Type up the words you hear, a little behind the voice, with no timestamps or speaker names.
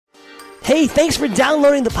Hey, thanks for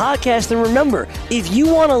downloading the podcast, and remember, if you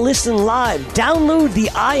want to listen live, download the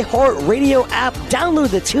iHeartRadio app,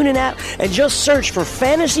 download the TuneIn app, and just search for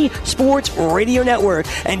Fantasy Sports Radio Network,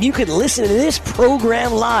 and you can listen to this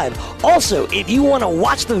program live. Also, if you want to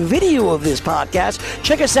watch the video of this podcast,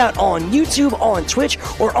 check us out on YouTube, on Twitch,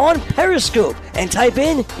 or on Periscope, and type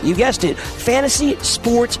in, you guessed it, Fantasy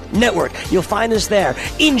Sports Network. You'll find us there.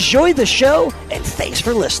 Enjoy the show, and thanks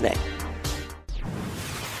for listening.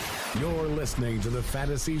 You're listening to the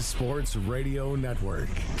Fantasy Sports Radio Network.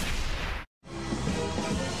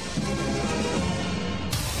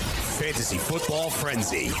 Fantasy Football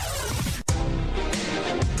Frenzy.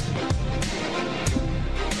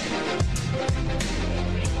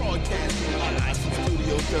 Broadcasting live from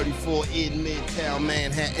Studio 34 in Midtown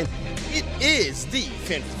Manhattan. It is the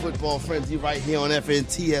Fantasy Football Frenzy right here on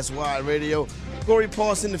FNTSY Radio. Corey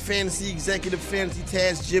Parson, the Fantasy Executive, Fantasy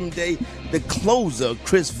Taz, Jim Day, the closer,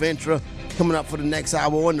 Chris Ventura, coming up for the next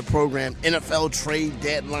hour on the program. NFL trade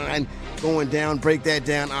deadline going down. Break that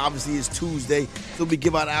down. Obviously, it's Tuesday, so we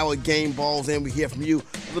give out our game balls, and we hear from you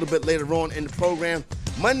a little bit later on in the program.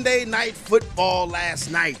 Monday Night Football last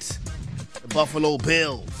night. The Buffalo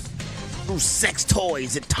Bills threw sex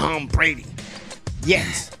toys at Tom Brady.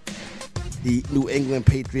 Yet, the New England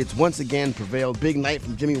Patriots once again prevailed. Big night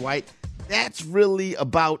from Jimmy White. That's really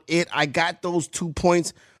about it. I got those 2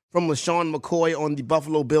 points from LaShawn McCoy on the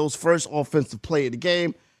Buffalo Bills' first offensive play of the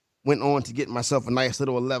game. Went on to get myself a nice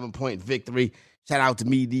little 11-point victory. Shout out to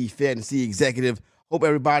me, the Fantasy Executive. Hope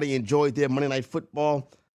everybody enjoyed their Monday Night Football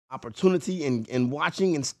opportunity and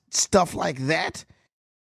watching and stuff like that.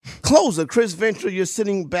 Closer, Chris Ventura, you're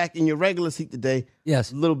sitting back in your regular seat today.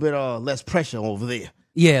 Yes. A little bit less pressure over there.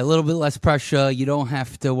 Yeah, a little bit less pressure. You don't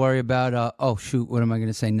have to worry about, oh, shoot, what am I going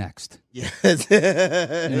to say next? Yeah. You know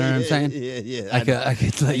what I'm saying? Yeah. I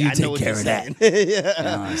could let you take care of that. Yeah. You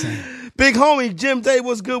know what I'm saying? Big homie, Jim Day,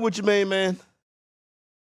 what's good with you, man?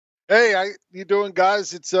 Hey, how you doing,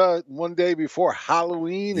 guys? It's one day before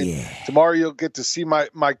Halloween, and tomorrow you'll get to see my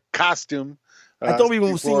costume. I thought we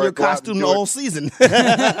were seeing your costume all season. Well,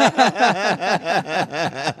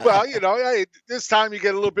 hey, this time you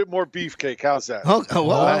get a little bit more beefcake. How's that?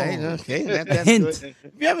 Okay. That's Hint. good.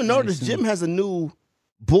 If you haven't noticed, Jim has a new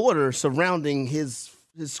border surrounding his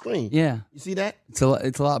screen. Yeah. You see that? It's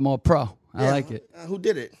a lot more pro. I like it. Who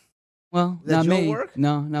did it? Well, Is that not your me. work?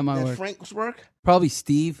 No, not my That work. Frank's work? Probably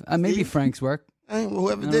Steve. Maybe Steve? Frank's work.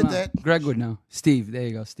 Whoever I don't did know. that. Greg would know. Steve. There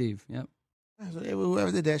you go. Steve. Yep.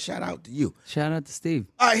 Whoever did that, shout out to you. Shout out to Steve.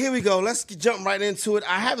 All right, here we go. Let's jump right into it.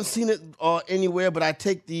 I haven't seen it anywhere, but I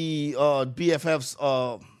take the BFFs.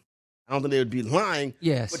 I don't think they would be lying.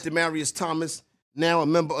 Yes. But Demaryius Thomas, now a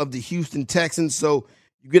member of the Houston Texans. So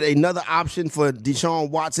you get another option for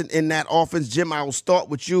Deshaun Watson in that offense. Jim, I will start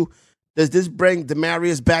with you. Does this bring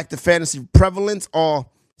Demaryius back to fantasy prevalence, or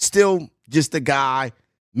still just a guy,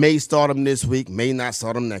 may start him this week, may not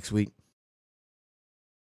start him next week?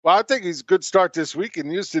 Well, I think he's a good start this week in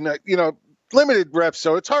Houston. Limited reps,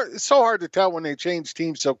 so it's so hard to tell when they change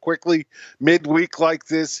teams so quickly midweek like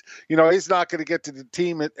this. He's not going to get to the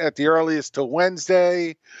team at the earliest till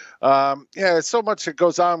Wednesday. So much that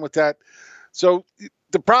goes on with that. So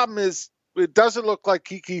the problem is, it doesn't look like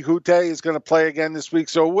Kiki Hute is going to play again this week,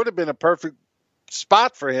 so it would have been a perfect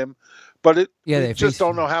spot for him. But they just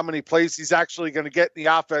don't know how many plays he's actually going to get in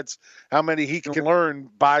the offense, how many he can learn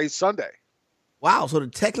by Sunday. Wow, so the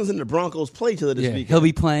Texans and the Broncos play each other this weekend. He'll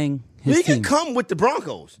be playing his He team. can come with the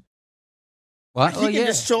Broncos. What? He can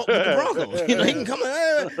just show up with the Broncos. He can come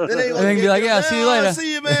in. Then they can be like, see you later.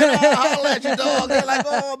 See you, man. I'll holler at you, dog. They're like,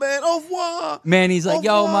 oh, man, au revoir. Man, he's like,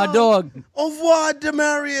 yo, my dog. Au revoir,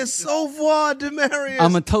 Demaryius. Au revoir, Demaryius.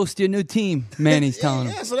 I'm going to toast your new team. Man, he's telling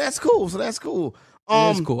him. Yeah, so that's cool. That's cool.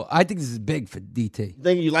 I think this is big for DT.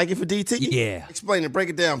 Think you like it for DT? Yeah. Explain it. Break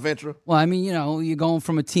it down, Ventura. Well, I mean, you're going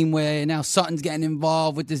from a team where now Sutton's getting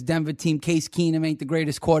involved with this Denver team. Case Keenum ain't the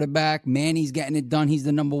greatest quarterback. Manny's getting it done. He's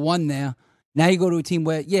the number one there. Now you go to a team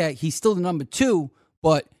where, he's still the number two,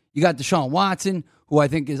 but you got Deshaun Watson, who I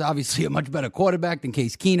think is obviously a much better quarterback than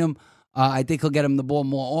Case Keenum. I think he'll get him the ball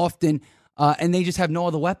more often. And they just have no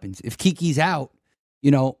other weapons. If Kiki's out,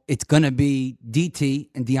 it's going to be DT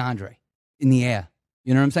and DeAndre in the air.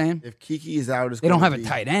 You know what I'm saying? If Kiki is out, they don't have a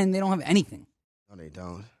tight end. They don't have anything. No, they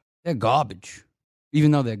don't. They're garbage, even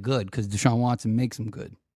though they're good because Deshaun Watson makes them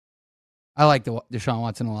good. I like Deshaun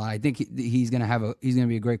Watson a lot. I think he's going to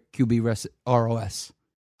be a great QB ROS. All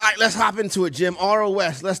right, let's hop into it, Jim.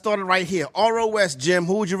 ROS. Let's start it right here. ROS, Jim.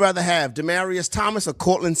 Who would you rather have, Demaryius Thomas or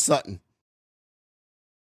Cortland Sutton?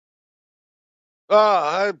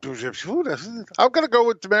 I'm going to go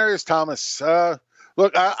with Demaryius Thomas.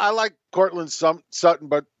 Look, I like Cortland Sutton,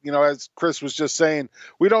 but, as Chris was just saying,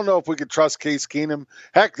 we don't know if we could trust Case Keenum.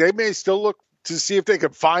 Heck, they may still look to see if they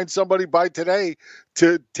could find somebody by today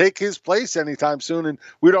to take his place anytime soon, and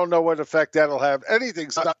we don't know what effect that'll have.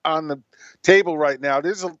 Anything's on the table right now.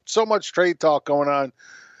 There's so much trade talk going on.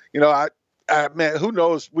 Man, who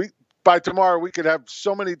knows? By tomorrow, we could have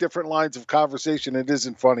so many different lines of conversation. It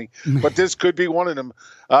isn't funny, but this could be one of them.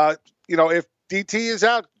 If DT is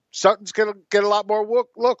out, Sutton's going to get a lot more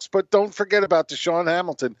looks, but don't forget about Deshaun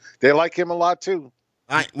Hamilton. They like him a lot, too.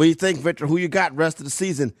 All right, what do you think, Victor? Who you got rest of the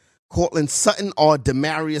season? Cortland Sutton or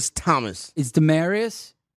Demaryius Thomas? It's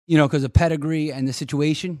Demaryius, because of pedigree and the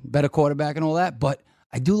situation, better quarterback and all that, but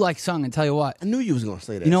I do like Sutton, and tell you what. I knew you was going to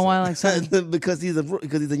say that. You know why I like Sutton? because he's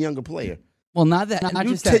a younger player. Well, not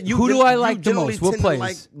just that. Who do I like the most? What players?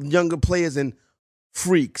 Like younger players and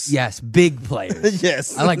freaks. Yes, big players.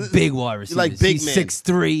 Yes. I like big wide receivers. You like big He's men.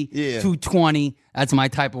 6'3", Yeah. 220. That's my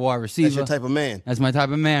type of wide receiver. That's your type of man. That's my type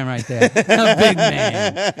of man right there. A big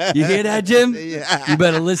man. You hear that, Jim? Yeah. You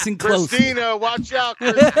better listen closely. Christina, watch out,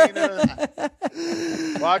 Christina.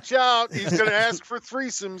 Watch out. He's going to ask for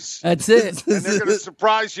threesomes. That's it. And they're going to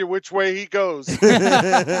surprise you which way he goes.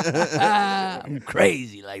 I'm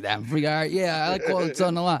crazy like that. I'm freaking all right. Yeah, I like Cortland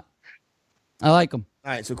Sutton a lot. I like him.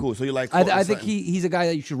 All right, so cool. So you like I think he's a guy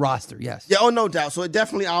that you should roster, yes. Yeah, no doubt. So it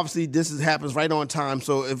definitely, obviously, happens right on time.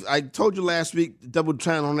 So if I told you last week, double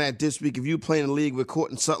trying on that this week, if you play in a league where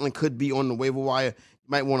Cortland Sutton could be on the waiver wire, you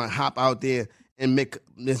might want to hop out there and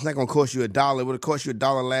it's not going to cost you $1. It would have cost you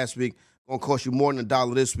 $1 last week. It's going to cost you more than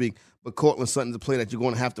 $1 this week. But Cortland Sutton's a player that you're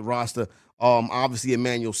going to have to roster. Obviously,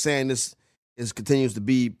 Emmanuel Sanders continues to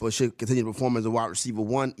be, but should continue to perform as a wide receiver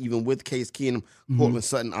one, even with Case Keenum. Mm-hmm. Cortland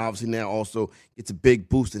Sutton obviously now also gets a big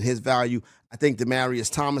boost in his value. I think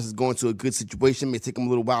Demaryius Thomas is going to a good situation. It may take him a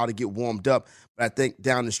little while to get warmed up, but I think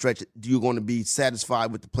down the stretch, you're going to be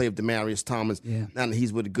satisfied with the play of Demaryius Thomas now that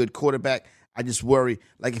he's with a good quarterback. I just worry,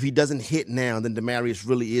 like if he doesn't hit now, then Demaryius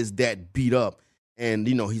really is that beat up, and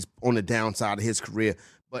he's on the downside of his career.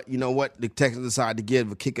 But you know what? The Texans decided to give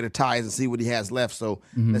a kick of the tires and see what he has left. So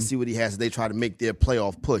let's see what he has as they try to make their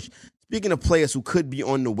playoff push. Speaking of players who could be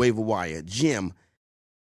on the waiver wire, Jim,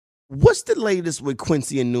 what's the latest with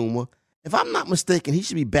Quincy Enunwa? If I'm not mistaken, he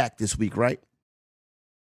should be back this week, right?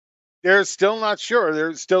 They're still not sure.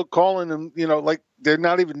 They're still calling him, like they're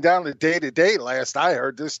not even down to day-to-day last I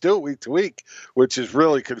heard. They're still week-to-week, which is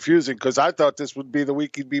really confusing because I thought this would be the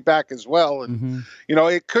week he'd be back as well. And,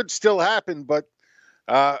 it could still happen, but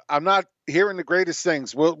I'm not hearing the greatest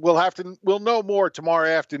things. We'll know more tomorrow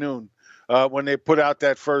afternoon when they put out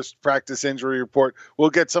that first practice injury report. We'll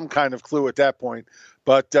get some kind of clue at that point.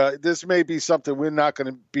 But this may be something we're not going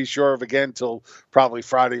to be sure of again till probably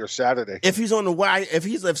Friday or Saturday. If he's on the wire,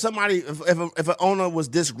 if an owner was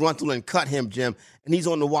disgruntled and cut him, Jim, and he's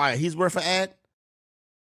on the wire, he's worth an ad?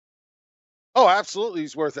 Oh, absolutely,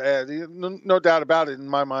 he's worth an ad. No doubt about it in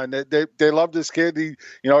my mind. They love this kid.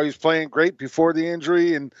 He's playing great before the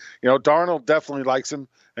injury, and Darnold definitely likes him,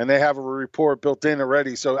 and they have a rapport built in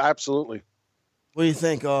already. So absolutely. What do you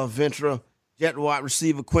think, Ventura? Jet wide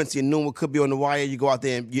receiver Quincy Enunwa could be on the wire. You go out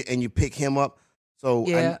there and you pick him up. So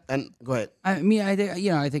yeah, and go ahead. I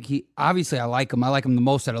think he obviously I like him. I like him the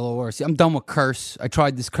most out of all. I'm done with curse. I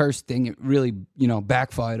tried this curse thing. It really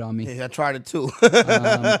backfired on me. Yeah, I tried it too.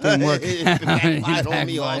 Didn't work. It backfired on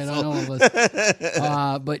me also. On all of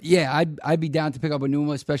us. But yeah, I'd be down to pick up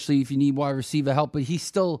Enunwa, especially if you need wide receiver help. But he's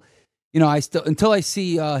still, until I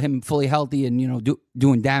see him fully healthy and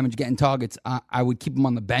doing damage, getting targets, I would keep him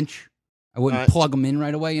on the bench. I wouldn't plug him in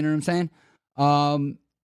right away. You know what I'm saying?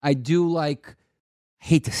 I do like.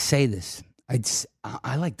 Hate to say this.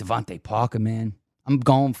 I like Devontae Parker, man. I'm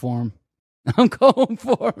going for him. Man. I'm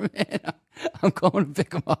going to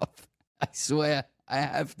pick him up. I swear. I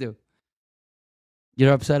have to.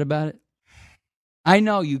 You're upset about it? I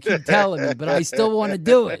know you keep telling me, but I still want to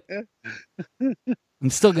do it. I'm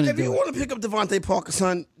still going to do it. If you want to pick up Devontae Parker,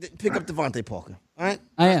 son, pick up Devontae Parker. All right?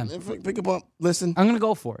 I am. Pick him up. Listen. I'm going to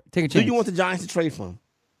go for it. Take a chance. Do you want the Giants to trade for him?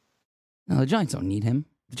 No, the Giants don't need him.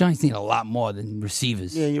 The Giants need a lot more than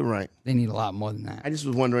receivers. Yeah, you're right. They need a lot more than that. I just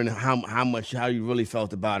was wondering how you really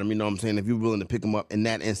felt about him. You know what I'm saying? If you're willing to pick him up in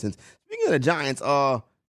that instance. Speaking of the Giants, I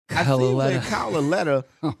think Kyle Lauletta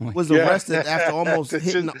was arrested after almost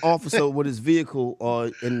hitting the officer with his vehicle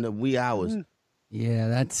in the wee hours. Yeah,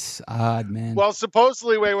 that's odd, man. Well,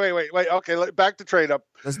 supposedly, wait. Okay, back to trade up.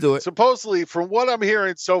 Let's do it. Supposedly, from what I'm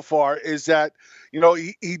hearing so far, is that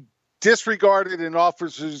he disregarded an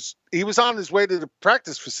officer's. He was on his way to the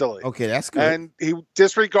practice facility. Okay, that's good. And he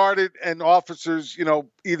disregarded an officer's,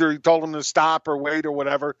 either he told him to stop or wait or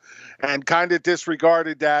whatever, and kind of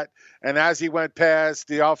disregarded that. And as he went past,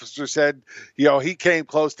 the officer said, he came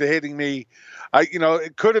close to hitting me.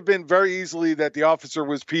 It could have been very easily that the officer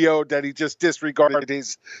was PO'd, that he just disregarded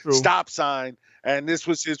his stop sign, and this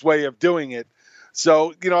was his way of doing it.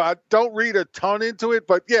 So, I don't read a ton into it,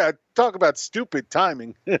 but yeah, talk about stupid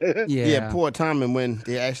timing. Yeah, poor timing when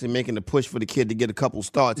they're actually making the push for the kid to get a couple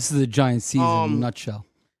starts. This is the Giants season in a nutshell.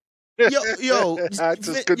 I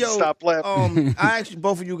just couldn't stop laughing. I asked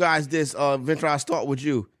both of you guys this. Ventura, I'll start with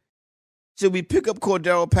you. Should we pick up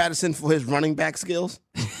Cordero Patterson for his running back skills?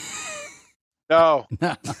 No. Hey,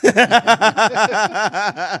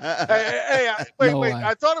 wait.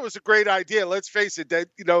 I thought it was a great idea. Let's face it, that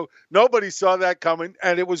nobody saw that coming,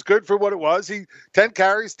 and it was good for what it was. 10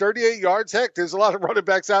 carries, 38 yards. Heck, there's a lot of running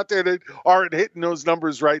backs out there that aren't hitting those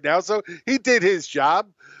numbers right now. So he did his job.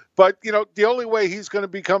 But the only way he's going to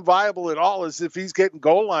become viable at all is if he's getting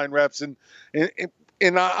goal line reps, and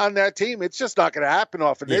on that team, it's just not going to happen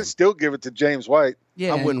often. They still give it to James White.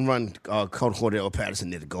 Yeah, I wouldn't run Cordero Patterson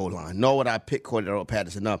near the goal line. Nor would I pick Cordero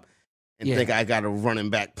Patterson up and think I got a running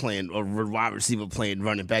back playing or wide receiver playing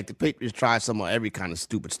running back. The Patriots try some of every kind of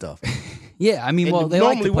stupid stuff. Yeah, I mean, And they it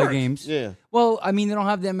like to normally play works. games. Yeah. Well, I mean, they don't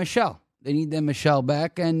have their Michelle. They need their Michelle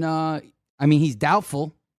back, and he's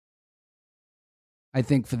doubtful. I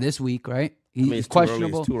think for this week, right? He's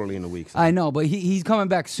questionable. It's too early in the week. So. I know, but he's coming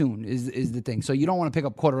back soon. Is the thing. So you don't want to pick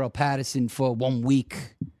up Cordero Patterson for 1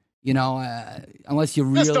 week, unless you're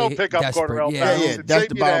really just don't pick up desperate. Cordero Yeah, Patterson. that's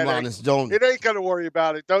the bottom line. Is don't. It ain't gonna worry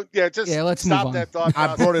about it. Don't. Yeah, just let's stop move on. that thought.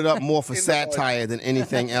 I brought it up more for satire than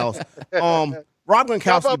anything else. Rob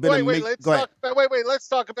Gronkowski been wait, let's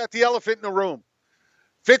talk about the elephant in the room.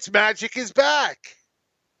 Fitzmagic is back.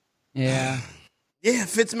 Yeah. Yeah,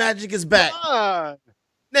 Fitzmagic is back. Come on.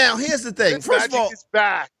 Now, here's the thing. First of all, Fitzmagic is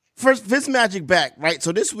back. Fitzmagic back, right?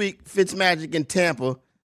 So this week, Fitzmagic in Tampa,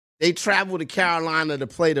 they travel to Carolina to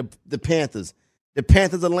play the Panthers. The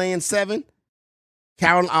Panthers are laying 7.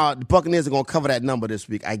 The Buccaneers are going to cover that number this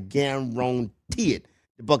week. I guarantee it.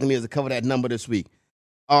 The Buccaneers will cover that number this week.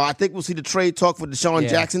 I think we'll see the trade talk for Deshaun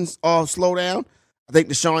Jackson's slow down. I think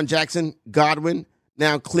Deshaun Jackson, Godwin,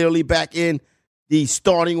 now clearly back in the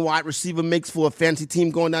starting wide receiver mix for a fantasy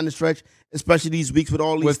team going down the stretch, especially these weeks with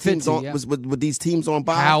all these teams with these teams on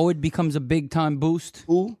bye. Howard becomes a big time boost.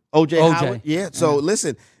 Who? OJ Howard. Yeah. So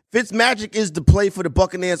listen, Fitzmagic is the play for the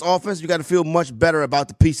Buccaneers offense. You got to feel much better about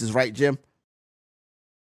the pieces, right, Jim?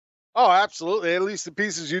 Oh, absolutely. At least the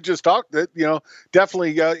pieces you just talked that,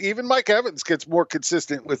 definitely. Even Mike Evans gets more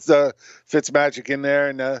consistent with Fitzmagic in there.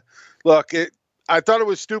 And look, I thought it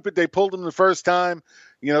was stupid they pulled him the first time.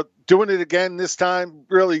 Doing it again this time,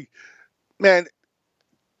 really, man,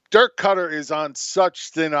 Dirk Cutter is on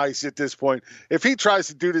such thin ice at this point. If he tries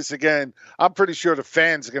to do this again, I'm pretty sure the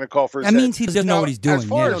fans are going to call for his That head. means he doesn't know what he's doing. He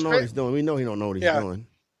don't know what he's doing. We know he don't know what he's doing.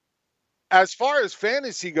 As far as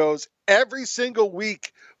fantasy goes, every single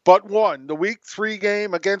week but one, the week 3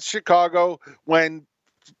 game against Chicago, when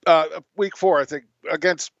week 4, I think,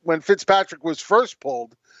 when Fitzpatrick was first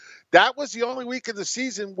pulled, that was the only week of the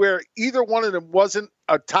season where either one of them wasn't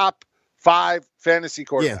a top 5 fantasy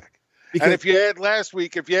quarterback. Yeah, and if you had last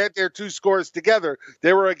week, if you had their 2 scores together,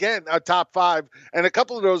 they were again a top 5. And a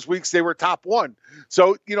couple of those weeks they were top 1.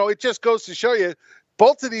 So, it just goes to show you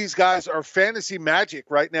both of these guys are fantasy magic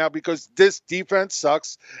right now because this defense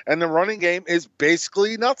sucks and the running game is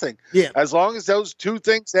basically nothing. Yeah. As long as those 2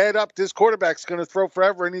 things add up, this quarterback's going to throw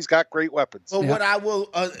forever and he's got great weapons. Well, what I will,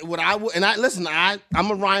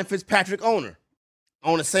 I'm a Ryan Fitzpatrick owner.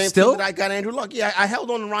 On the same team that I got Andrew Luck. Yeah, I held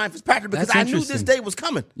on to Ryan Fitzpatrick because I knew this day was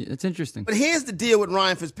coming. Yeah, that's interesting. But here's the deal with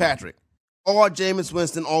Ryan Fitzpatrick or Jameis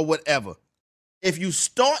Winston or whatever. If you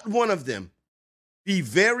start one of them, be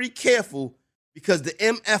very careful because the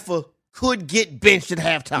MFer could get benched at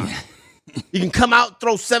halftime. He can come out,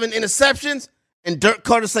 throw 7 interceptions, and Dirk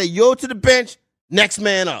Cutter say, "Yo to the bench, next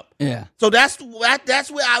man up." Yeah. So that's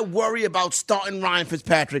where I worry about starting Ryan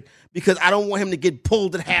Fitzpatrick because I don't want him to get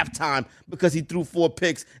pulled at halftime because he threw 4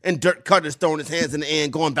 picks and Dirk Cutter's throwing his hands in the air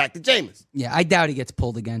and going back to Jameis. Yeah, I doubt he gets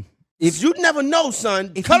pulled again. If you never know,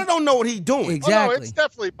 son, Cutter don't know what he's doing. Exactly. Oh, no, it's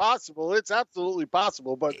definitely possible. It's absolutely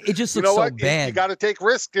possible. But it just looks so bad. You got to take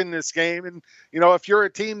risk in this game. And, if you're a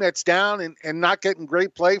team that's down and not getting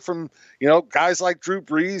great play from, guys like Drew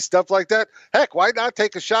Brees, stuff like that, heck, why not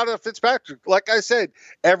take a shot at Fitzpatrick? Like I said,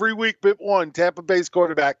 every week but one, Tampa Bay's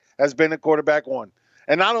quarterback has been a quarterback 1.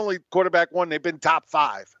 And not only quarterback 1, they've been top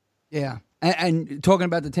 5. Yeah. And talking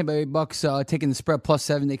about the Tampa Bay Bucks taking the spread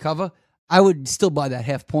 +7 they cover, I would still buy that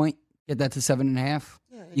half point Get that to 7.5.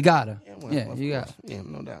 You gotta. Well, You got. Yeah,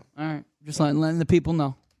 no doubt. All right, just letting the people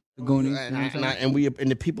know. The Goonies.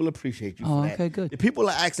 And the people appreciate you. Oh, for that. okay, good. The people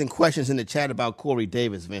are asking questions in the chat about Corey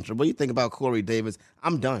Davis, Venture. What do you think about Corey Davis?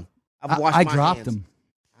 I'm done. I've washed I my dropped hands. him.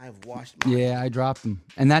 I've washed my Yeah, I dropped him,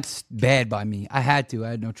 and that's bad by me. I had to. I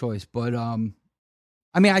had no choice. But I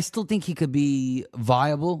mean, I still think he could be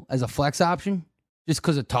viable as a flex option just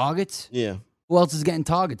because of targets. Yeah. Who else is getting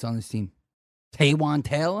targets on this team? Taywan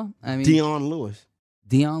Taylor. I mean, Dion Lewis.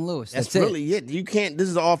 Dion Lewis. That's really it. You can't. This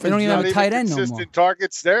is the offense. They don't even have a tight end no more. Consistent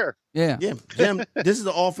targets there. Yeah. Yeah, Jim. This is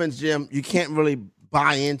the offense, Jim. You can't really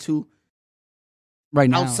buy into. Right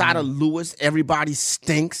now. Outside of Lewis, everybody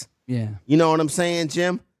stinks. Yeah. You know what I'm saying,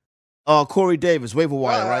 Jim? Corey Davis, waiver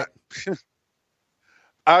wire,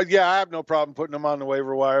 right? Yeah, I have no problem putting him on the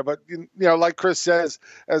waiver wire. But, like Chris says,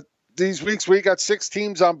 these weeks we got 6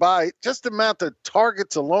 teams on bye. Just the amount of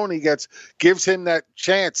targets alone he gets gives him that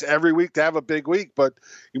chance every week to have a big week. But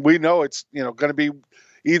we know it's, going to be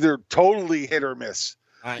either totally hit or miss.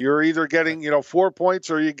 Right. You're either getting, 4 points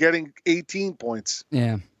or you're getting 18 points.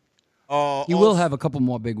 Yeah. He will have a couple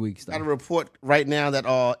more big weeks, though. Got a report right now that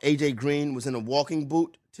A.J. Green was in a walking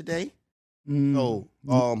boot today. So,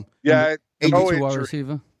 yeah, AJ wide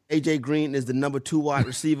receiver. A.J. Green is the number 2 wide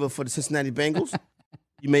receiver for the Cincinnati Bengals.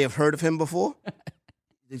 You may have heard of him before.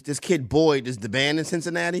 This kid Boyd is the band in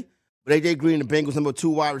Cincinnati, but A.J. Green, the Bengals' number 2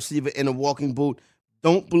 wide receiver in a walking boot.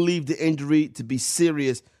 Don't believe the injury to be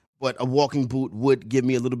serious, but a walking boot would give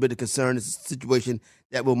me a little bit of concern. It's a situation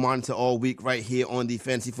that we'll monitor all week right here on the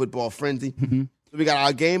Fantasy Football Frenzy. Mm-hmm. So we got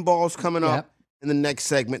our game balls coming up in the next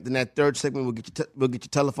segment. Then that third segment, we'll get your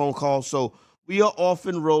telephone calls. So we are off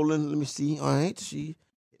and rolling. Let me see. All right, she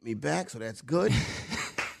hit me back, so that's good.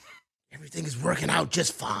 Everything is working out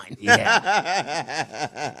just fine.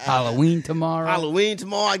 Yeah. Halloween tomorrow.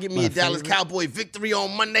 I get me a Dallas Cowboy victory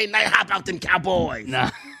on Monday night. How about them Cowboys?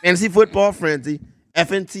 Nah. Fantasy Football Frenzy,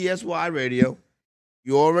 FNTSY Radio.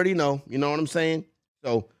 You already know. You know what I'm saying?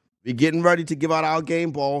 So we're getting ready to give out our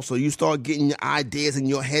game balls. So you start getting your ideas in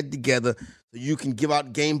your head together so you can give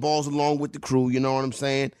out game balls along with the crew. You know what I'm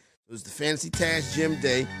saying? It was the Fantasy Task Jim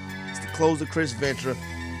Day. It's the closer Chris Ventura.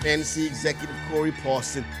 Fantasy Executive Corey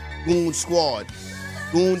Parson. Goon Squad.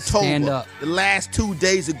 Goon-tober. Stand up. The last 2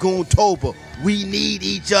 days of Goon-tober. We need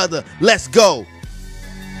each other. Let's go.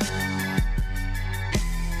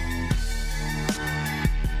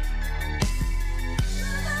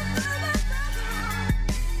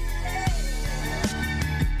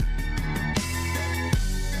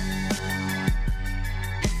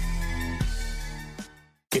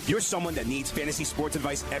 If you're someone that needs fantasy sports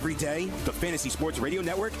advice every day, the Fantasy Sports Radio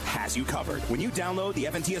Network has you covered. When you download the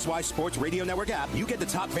FNTSY Sports Radio Network app, you get the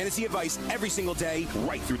top fantasy advice every single day,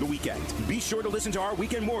 right through the weekend. Be sure to listen to our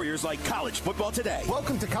weekend warriors like College Football Today.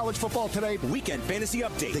 Welcome to College Football Today. Weekend Fantasy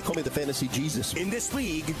Update. They call me the Fantasy Jesus. In this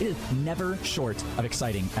league, it is never short of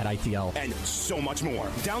exciting at ITL. And so much more.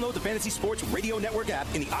 Download the Fantasy Sports Radio Network app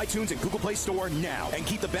in the iTunes and Google Play Store now. And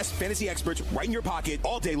keep the best fantasy experts right in your pocket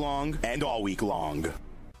all day long and all week long.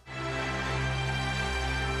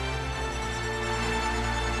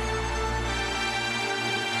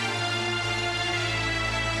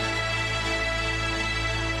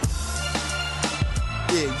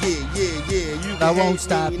 Yeah. You can I won't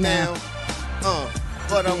stop now.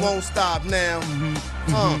 But I won't stop now.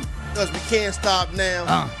 Cause we can't stop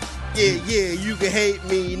now. Yeah, you can hate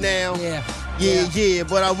me now. Yeah,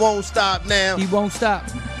 but I won't stop now. He won't stop.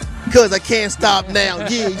 Cause I can't stop now.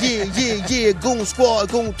 Yeah. Goon Squad,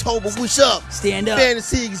 Goon-tober, what's up? Stand up.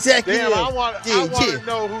 Fantasy Executive. Damn, I want to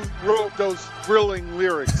know who wrote those thrilling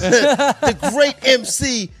lyrics. The great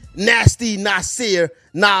MC, Nasty Nasir,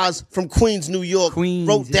 Nas from Queens, New York,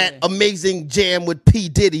 wrote that amazing jam with P.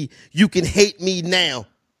 Diddy, You Can Hate Me Now.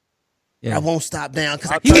 Yeah. I won't stop now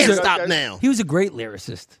because I can't stop now. He was a great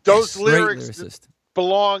lyricist. Those Great lyrics lyricist.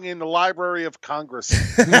 belong in the Library of Congress.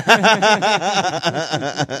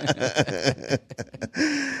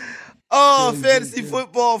 Fantasy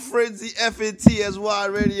Football Frenzy,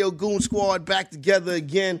 FNTSY Radio, Goon Squad back together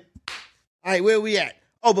again. All right, where we at?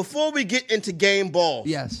 Oh, before we get into game ball.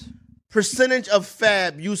 Yes. Percentage of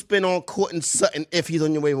fab you spend on Courtland Sutton if he's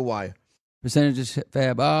on your waiver wire. Percentage of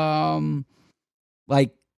fab.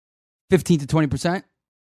 Like 15 to 20%.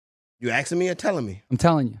 You asking me or telling me? I'm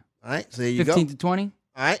telling you. All right, so there you 15 go. to 20.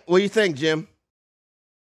 All right, what do you think, Jim?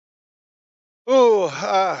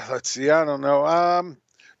 Let's see. I don't know.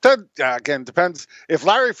 Again, depends. If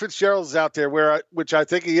Larry Fitzgerald's out there, which I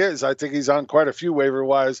think he is, I think he's on quite a few waiver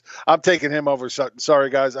wires. I'm taking him over Sutton. Sorry,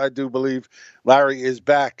 guys. I do believe Larry is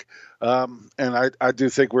back. And I do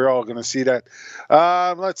think we're all going to see that.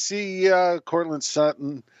 Let's see. Courtland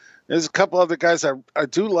Sutton. There's a couple other guys I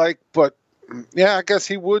do like, but yeah, I guess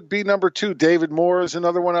he would be number 2. David Moore is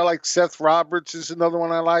another one I like. Seth Roberts is another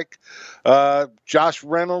one I like. Josh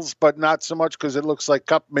Reynolds, but not so much because it looks like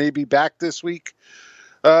Kupp may be back this week.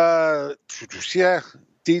 Yeah,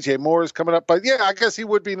 DJ Moore is coming up. But yeah, I guess he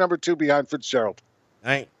would be number 2 behind Fitzgerald.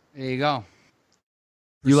 All right. There you go.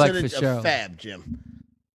 You like Fitzgerald. Of fab, Jim.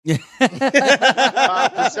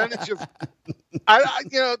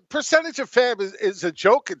 Percentage of fab is a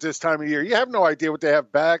joke at this time of year. You have no idea what they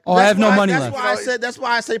have back. Oh, I have no money left. That's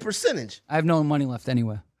why I say percentage. I have no money left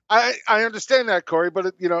anyway. I understand that, Corey,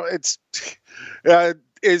 but it's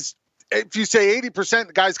if you say 80%,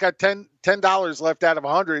 the guy's got $10 left out of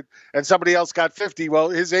 100, and somebody else got 50. Well,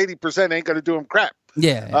 his 80% ain't going to do him crap.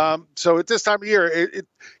 Yeah. So at this time of year,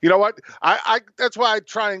 you know what? I that's why I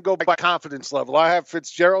try and go by confidence level. I have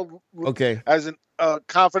Fitzgerald as a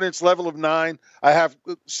confidence level of 9. I have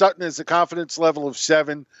Sutton as a confidence level of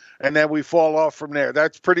 7, and then we fall off from there.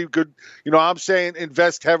 That's pretty good. I'm saying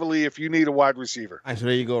invest heavily if you need a wide receiver. All right, so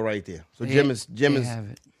there you go, right there. So Jim is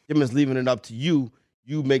leaving it up to you.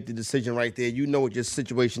 You make the decision right there. You know what your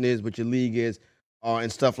situation is, what your league is, and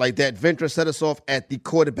stuff like that. Ventra set us off at the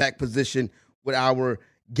quarterback position with our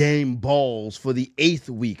game balls for the 8th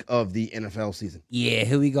week of the NFL season. Yeah,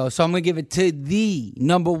 here we go. So I'm going to give it to the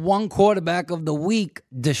number 1 quarterback of the week,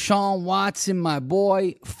 Deshaun Watson, my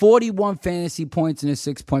boy. 41 fantasy points in a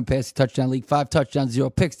 6-point passing touchdown league, 5 touchdowns, 0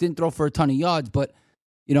 picks. Didn't throw for a ton of yards, but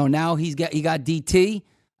now he got DT.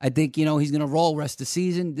 I think he's going to roll rest of the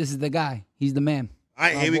season. This is the guy. He's the man. All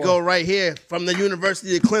right, here we go right here from the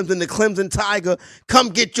University of Clemson, the Clemson Tiger. Come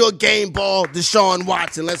get your game ball, Deshaun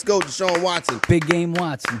Watson. Let's go, Deshaun Watson. Big game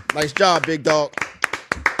Watson. Nice job, big dog.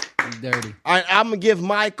 He's dirty. All right, I'm going to give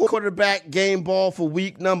my quarterback game ball for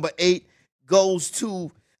week number 8 goes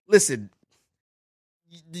to, listen,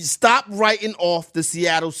 stop writing off the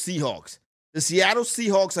Seattle Seahawks. The Seattle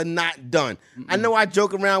Seahawks are not done. I know I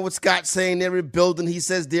joke around with Scott saying they're rebuilding. He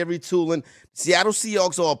says they're retooling. Seattle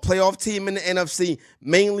Seahawks are a playoff team in the NFC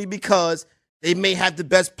mainly because they may have the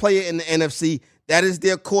best player in the NFC. That is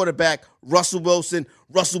their quarterback, Russell Wilson.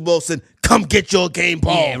 Russell Wilson, come get your game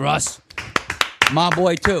ball. Yeah, Russ. My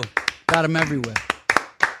boy, too. Got him everywhere.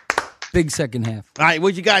 Big second half. All right,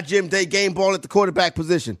 what you got, Jim Day? Game ball at the quarterback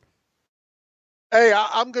position. Hey,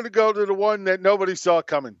 I'm going to go to the one that nobody saw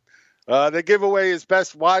coming. They give away his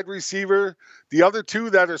best wide receiver. The other 2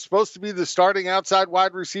 that are supposed to be the starting outside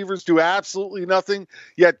wide receivers do absolutely nothing.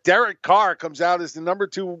 Yet Derek Carr comes out as the number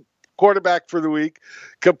 2 quarterback for the week,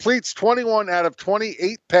 completes 21 out of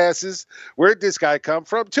 28 passes. Where'd this guy come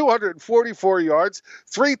from? 244 yards,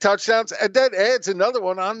 3 touchdowns, and then adds another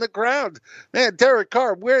one on the ground. Man, Derek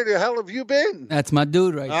Carr, where the hell have you been? That's my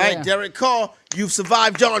dude right there. All right, Derek Carr, you've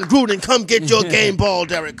survived John Gruden. Come get your game ball,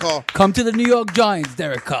 Derek Carr. Come to the New York Giants,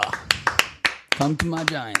 Derek Carr. Come to my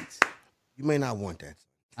Giants. You may not want that.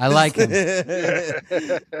 I like him.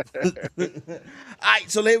 All right,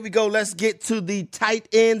 so there we go. Let's get to the tight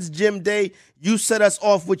ends, Jim Day. You set us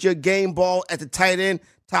off with your game ball at the tight end.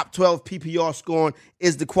 Top 12 PPR scoring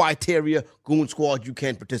is the criteria. Goon Squad, you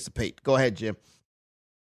can participate. Go ahead, Jim.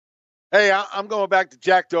 Hey, I'm going back to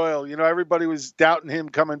Jack Doyle. Everybody was doubting him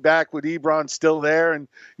coming back with Ebron still there. And,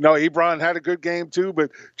 Ebron had a good game too,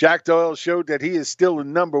 but Jack Doyle showed that he is still the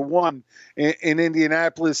number 1 in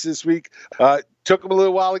Indianapolis this week. Took him a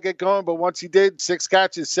little while to get going, but once he did, 6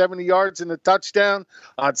 catches, 70 yards and a touchdown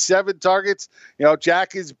on 7 targets.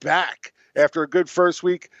 Jack is back after a good first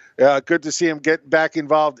week. Good to see him get back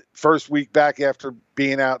involved first week back after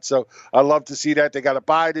being out. So I love to see that. They got a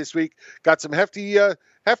bye this week. Got some hefty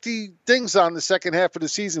things on the second half of the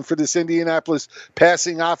season for this Indianapolis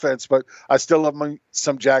passing offense, but I still love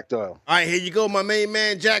some Jack Doyle. All right, here you go, my main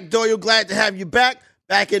man, Jack Doyle. Glad to have you back.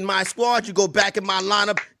 Back in my squad. You go back in my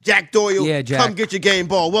lineup. Jack Doyle, yeah, Jack. Come get your game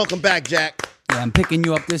ball. Welcome back, Jack. Yeah, I'm picking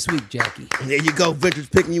you up this week, Jackie. There you go. Venture's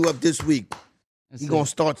picking you up this week. He's going to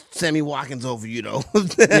start Sammy Watkins over you, though.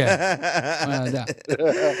 Yeah.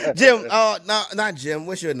 Jim, not Jim.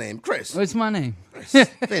 What's your name? Chris. What's my name? Chris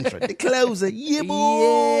Venture, the closer. Yeah,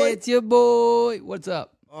 boy. Yeah, it's your boy. What's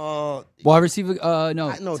up? Wide receiver,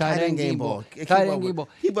 no, tight end game ball. Tight end game ball.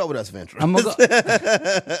 Keep up with us, Venture. I'm gonna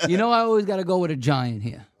go. I always got to go with a giant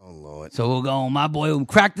here. Oh, Lord. So we'll go, my boy, who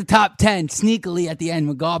cracked the top 10 sneakily at the end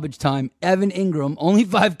with garbage time. Evan Ingram, only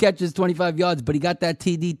 5 catches, 25 yards, but he got that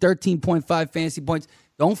TD, 13.5 fantasy points.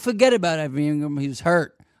 Don't forget about Evan Ingram. He was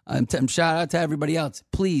hurt. Shout out to everybody else.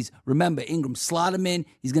 Please remember, Ingram, slot him in.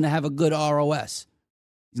 He's going to have a good ROS.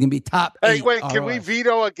 He's going to be top 8. Hey, wait, can we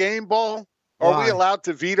veto a game ball? Are we allowed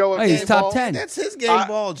to veto a game ball? He's top 10. That's his game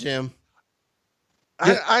ball, Jim.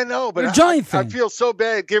 I know, but You're a Giant fan. I feel so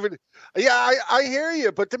bad giving. Yeah, I hear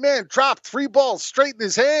you, but the man dropped 3 balls straight in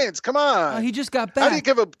his hands. Come on. He just got How do you back.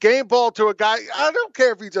 give a game ball to a guy? I don't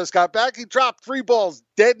care if he just got back. He dropped 3 balls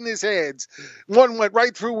dead in his hands. One went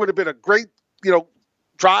right through, would have been a great,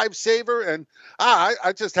 drive saver. And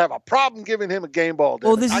I just have a problem giving him a game ball.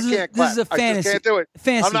 Well, Dennis. this is a I fantasy. just can't do it.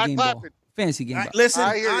 Fantasy I'm not game clapping. ball. Fantasy game All ball. right, listen,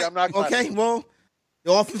 I hear you. I'm not okay. clapping. Well,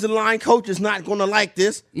 the offensive line coach is not going to like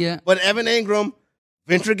this. Yeah. But Evan Ingram,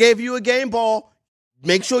 Ventura gave you a game ball.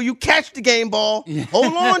 Make sure you catch the game ball. Yeah.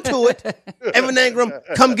 Hold on to it. Evan Ingram,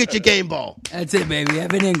 come get your game ball. That's it, baby.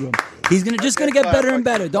 Evan Ingram. He's just gonna get better and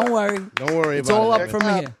better. Don't worry. Don't worry It's about all it. up from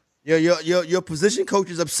here. Your position coach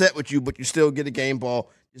is upset with you, but you still get a game ball.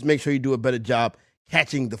 Just make sure you do a better job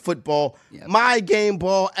catching the football. Yep. My game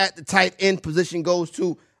ball at the tight end position goes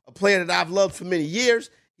to a player that I've loved for many years.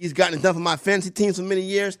 He's gotten it done for my fantasy teams for many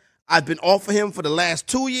years. I've been off of him for the last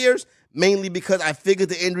 2 years, mainly because I figured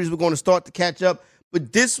the injuries were going to start to catch up.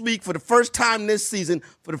 But this week, for the first time this season,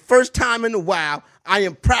 for the first time in a while, I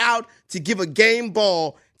am proud to give a game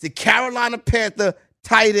ball to Carolina Panther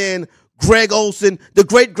tight end Greg Olsen, the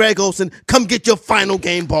great Greg Olsen. Come get your final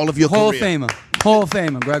game ball of your Hall career. Hall of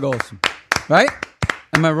Famer, Greg Olsen. Right?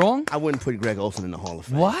 Am I wrong? I wouldn't put Greg Olsen in the Hall of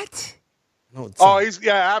Fame. What? No, it's Absolutely.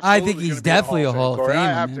 I think he's definitely a Hall of Corey. I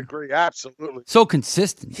Famer, have man. to agree. Absolutely. So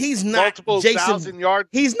consistent. he's not Multiple Jason. 1,000-yard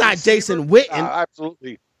He's not receiver. Jason Witten.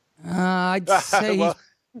 Absolutely. I'd say Well,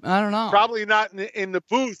 I don't know. Probably not in the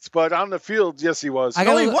booth, but on the field, yes, he was. I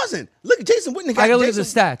No, gotta he look- wasn't. Look, Jason Witten. I gotta look at the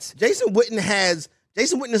stats. Jason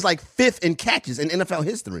Witten is like 5th in catches in NFL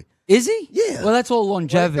history. Is he? Yeah. Well, that's all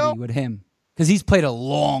longevity go. with him. Because he's played a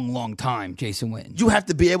long, long time, Jason Witten. You have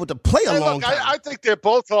to be able to play a Hey, long look, time. I think they're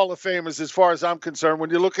both Hall of Famers as far as I'm concerned. When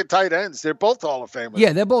you look at tight ends, they're both Hall of Famers.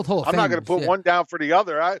 Yeah, they're both Hall of Famers. I'm not going to put yeah. one down for the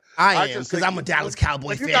other. I am, just because think I'm a Dallas Cowboy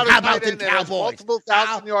when you fan. got a How about tight them end that has Cowboys? multiple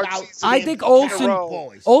 1,000-yard How seasons I in think a Olsen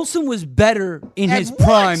row. Olsen was better in At his what?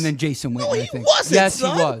 prime than Jason Witten. No, he I think. wasn't. Yes,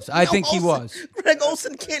 son. he was. I think he was. Greg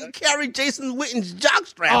Olsen can't carry Jason Witten's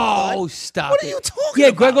jockstrap. Oh, bud. stop What it. are you talking Yeah,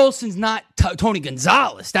 about? Greg Olsen's not Tony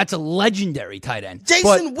Gonzalez. That's a legendary tight end.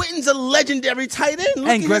 Jason Witten's a legendary tight end. Look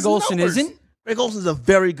And at Greg his Olsen numbers. isn't? Greg Olsen's a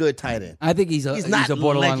very good tight end. I think he's not a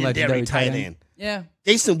borderline legendary legendary tight end. Yeah.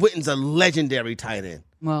 Jason Witten's a legendary tight end.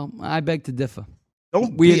 Well, I beg to differ.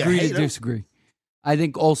 Don't We be a agree to hater. disagree. I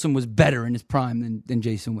think Olsen was better in his prime than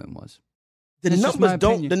Jason Witten was. The That's just my numbers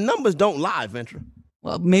don't. opinion. The numbers don't lie, Ventura.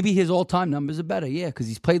 Well, maybe his all-time numbers are better. Yeah, because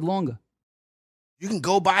he's played longer. You can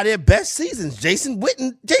go by their best seasons. Jason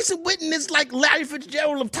Witten is like Larry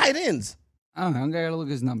Fitzgerald of tight ends. I don't know. I gotta look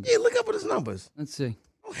at his numbers. Yeah, look up at his numbers. Let's see.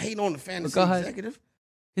 Don't hate on the fantasy Go ahead. executive.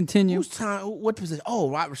 Continue. Whose time? What position? Oh,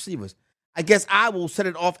 wide receivers. I guess I will set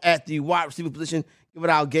it off at the wide receiver position. Give it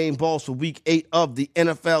our game balls for week 8 of the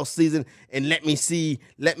NFL season, and let me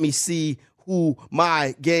see who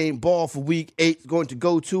my game ball for week 8 is going to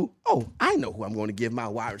go to. Oh, I know who I'm going to give my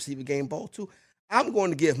wide receiver game ball to. I'm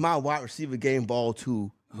going to give my wide receiver game ball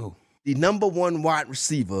to the number 1 wide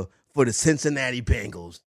receiver for the Cincinnati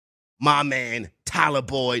Bengals, my man Tyler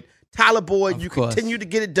Boyd. Tyler Boyd, Of you course. continue to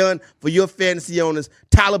get it done for your fantasy owners.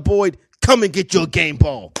 Tyler Boyd, come and get your game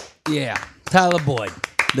ball. Yeah, Tyler Boyd,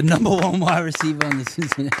 the number 1 wide receiver on the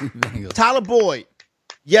Cincinnati Bengals. Tyler Boyd,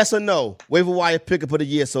 yes or no? Waiver wire pickup of the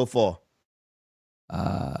year so far.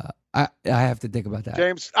 I have to think about that.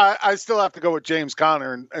 James, I still have to go with James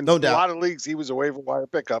Conner. And No in doubt. a lot of leagues, he was a waiver wire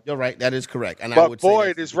pickup. You're right. That is correct. And I But would say Boyd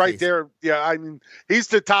that's is the right case. there. Yeah, I mean, he's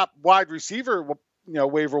the top wide receiver,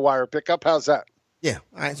 waiver wire pickup. How's that? Yeah.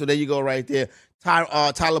 All right. So there you go right there.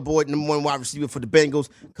 Tyler Boyd, number 1 wide receiver for the Bengals.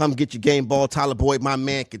 Come get your game ball. Tyler Boyd, my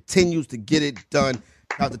man, continues to get it done.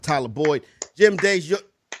 Shout out to Tyler Boyd. Jim Days, Who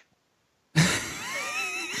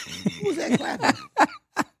was that clapping?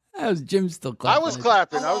 That was Jim still I clapping. was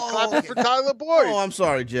clapping. I was clapping for Tyler Boyd. Oh, I'm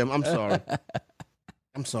sorry, Jim. I'm sorry.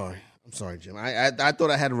 I'm sorry, Jim. I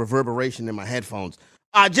thought I had a reverberation in my headphones.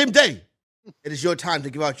 Jim Day, it is your time to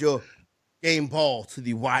give out your game ball to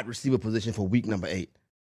the wide receiver position for week number 8.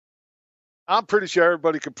 I'm pretty sure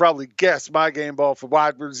everybody could probably guess my game ball for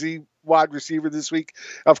wide receiver this week.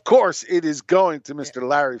 Of course, it is going to Mr.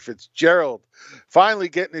 Larry Fitzgerald. Finally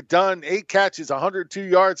getting it done. 8 catches, 102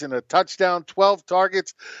 yards, and a touchdown, 12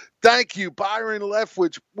 targets. Thank you, Byron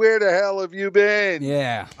Leftwich. Where the hell have you been?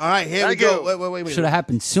 Yeah, All right, here Thank we go. you. Wait. should have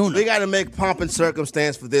happened sooner. We got to make pomp and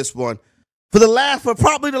circumstance for this one. For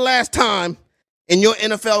probably the last time in your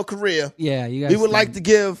NFL career, Yeah, you guys. we would like to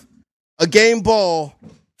give a game ball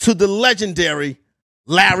to the legendary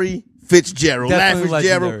Larry Fitzgerald. Definitely Larry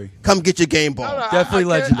Fitzgerald, legendary. come get your game ball. No, Definitely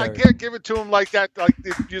I legendary. can't give it to him like that. Like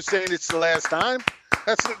if you're saying it's the last time.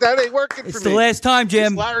 That ain't working It's for the me. last time,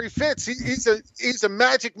 Jim. It's Larry Fitz. He's a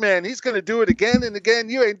magic man. He's going to do it again and again.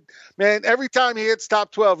 You ain't, man. Every time he hits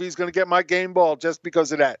top 12, he's going to get my game ball just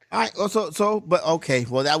because of that. All right. But okay.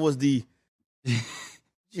 Well, that was the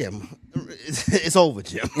Jim. It's over,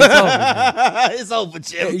 Jim. It's over,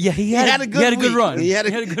 Jim. Yeah, he had a good week. run. He had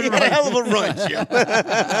a hell of a run, Jim.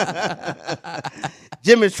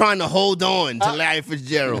 Jim is trying to hold on to Larry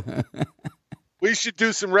Fitzgerald. We should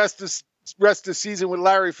do some rest of season with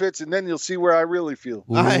Larry Fitz, and then you'll see where I really feel.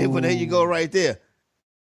 All right, well, there you go right there.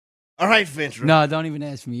 All right, Ventura. No, don't even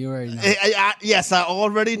ask me. You already know. Yes, I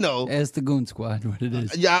already know. Ask the Goon Squad what it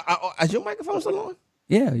is. Yeah, is your microphone still on?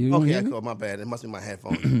 Yeah, you wanna Okay, hear me? cool. My bad. It must be my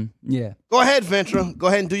headphones. Yeah. Go ahead, Ventura. Go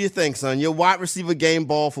ahead and do your thing, son. Your wide receiver game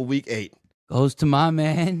ball for week 8. Goes to my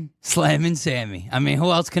man, Slammin' Sammy. I mean,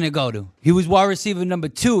 who else can it go to? He was wide receiver number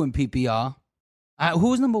 2 in PPR. Who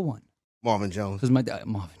was number 1? Marvin Jones. Because my dad,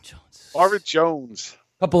 Marvin Jones. Marvin Jones.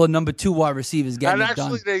 Couple of number 2 wide receivers getting And it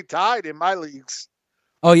done. actually, they tied in my leagues.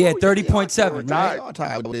 Oh, yeah, they 30.7, right? All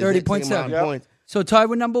tied with 30.7. Yep. Points. So tied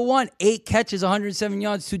with number 1, 8 catches, 107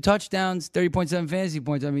 yards, 2 touchdowns, 30.7 fantasy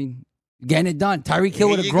points. I mean, getting it done. Tyreek Hill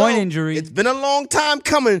with Here a you groin go. injury. It's been a long time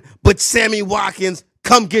coming, but Sammy Watkins,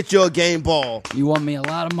 come get your game ball. You won me a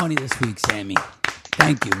lot of money this week, Sammy.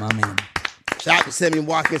 Thank you, my man. Shout out to Sammy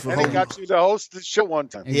Watkins for And he hosting. got you to host the show one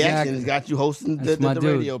time. He actually Exactly. got you hosting That's my the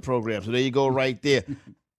dude. radio program. So there you go right there.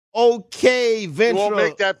 Okay, You Ventura. won't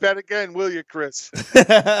make that bet again, will you, Chris?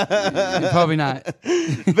 Probably not.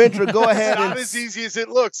 Ventura, go ahead Not and as easy as it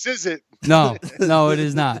looks, is it? No, it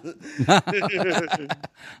is not.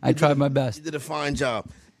 I tried my best. you did a fine job.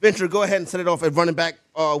 Ventura, go ahead and set it off at running back,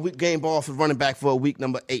 week game ball for running back for week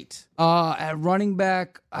number 8. At running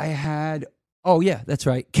back, I had, that's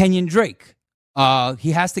right, Kenyon Drake.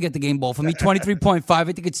 He has to get the game ball for me. 23.5. I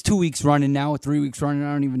think it's 2 weeks running now, or 3 weeks running.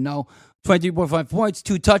 I don't even know. 23.5 points,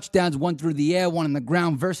 2 touchdowns, 1 through the air, 1 on the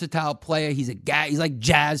ground. Versatile player. He's like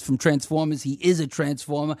Jazz from Transformers. He is a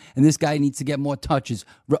Transformer, and this guy needs to get more touches.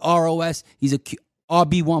 ROS, he's a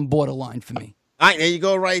RB1 borderline for me. All right, there you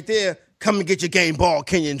go right there. Come and get your game ball,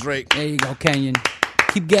 Kenyon Drake. There you go, Kenyon.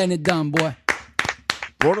 Keep getting it done, boy.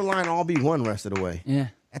 Borderline RB1 rest of the way. Yeah,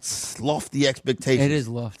 That's lofty expectations. it is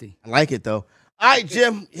lofty. I like it, though. All right,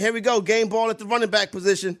 Jim, here we go. Game ball at the running back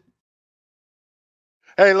position.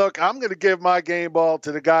 Hey, look, I'm going to give my game ball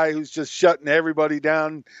to the guy who's just shutting everybody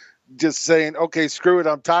down, just saying, okay, screw it.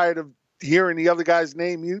 I'm tired of hearing the other guy's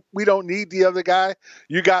name. We don't need the other guy.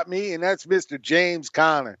 You got me, and that's Mr. James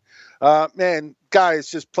Conner. Man, guy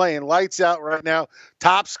is just playing lights out right now.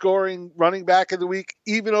 Top scoring running back of the week,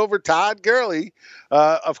 even over Todd Gurley.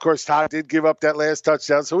 Of course, Todd did give up that last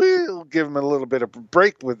touchdown, so we'll give him a little bit of a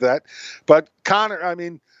break with that. But Conner, I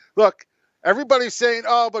mean, look, everybody's saying,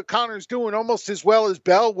 but Conner's doing almost as well as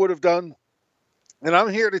Bell would have done. And I'm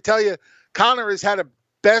here to tell you, Conner has had a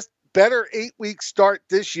better 8-week start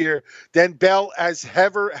this year than Bell has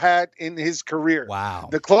ever had in his career. Wow.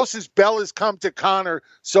 The closest Bell has come to Conner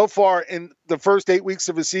so far in the first 8 weeks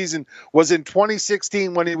of a season was in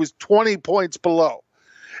 2016 when he was 20 points below.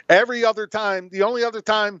 Every other time, the only other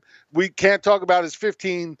time we can't talk about is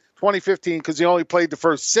 2015, because he only played the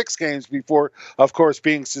first 6 games before, of course,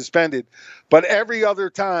 being suspended. But every other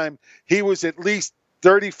time, he was at least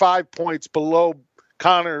 35 points below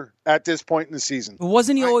Conner at this point in the season. But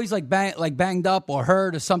wasn't he always banged up or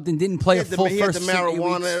hurt or something? Didn't play a full He had first the 8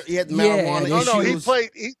 marijuana. weeks? He had the Yeah, marijuana the No, he issues. played.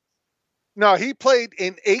 He played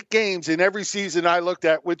in 8 games in every season I looked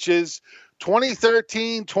at, which is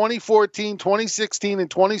 2013, 2014, 2016, and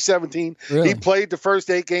 2017. Really? He played the first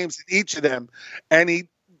 8 games in each of them, and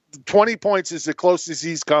 20 points is the closest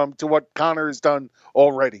he's come to what Conner has done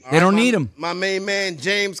already. They don't need him. My main man,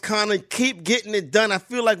 James Conner, keep getting it done. I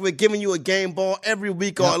feel like we're giving you a game ball every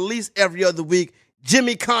week or at least every other week.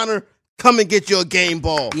 Jimmy Conner, come and get your game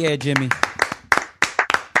ball. Yeah, Jimmy.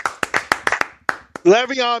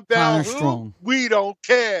 Le'Veon Bell, Conner who? strong. We don't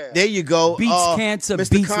care. There you go. Beats cancer,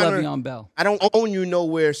 Mr. beats Conner, Le'Veon Bell. I don't own you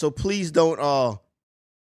nowhere, so please don't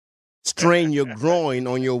strain your groin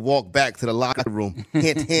on your walk back to the locker room.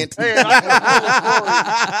 Hint, hint. Hey, and I'm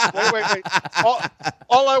gonna pull a Corey. Wait.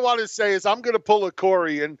 All I want to say is I'm going to pull a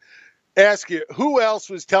Corey and ask you, who else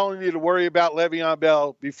was telling you to worry about Le'Veon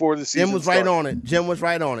Bell before the season Jim was started? right on it. Jim was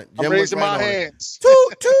right on it. I'm Jim was raising right my on it. hands.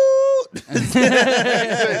 Toot, toot.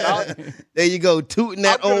 There you go, tooting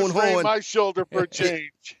that I'm own gonna frame horn. my shoulder for a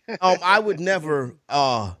change. I would never.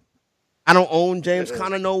 I don't own James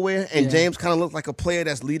Conner nowhere, and Yeah. James kind of looks like a player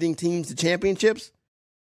that's leading teams to championships.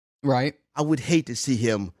 Right. I would hate to see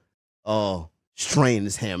him strain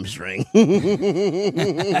his hamstring. He's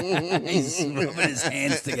rubbing his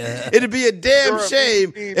hands together. It'd be a damn You're a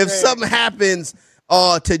shame mean if man. something happens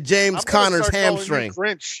to James I'm gonna Conner's start calling you hamstring.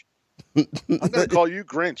 Grinch. I'm going to call you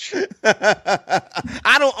Grinch.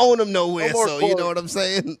 I don't own him nowhere, No more so you know quote. what I'm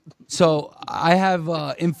saying? So I have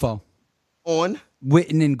info. On.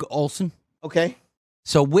 Witten and Olsen. Okay.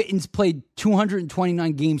 So Witten's played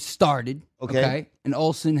 229 games started. Okay. And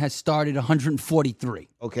Olsen has started 143.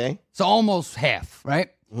 Okay. So almost half, right?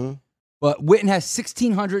 Mhm. But Witten has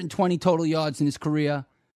 1,620 total yards in his career,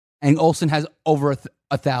 and Olsen has over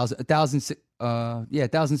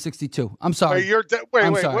 1,062. I'm sorry.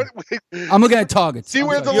 I'm sorry. Wait. I'm looking at targets. See I'm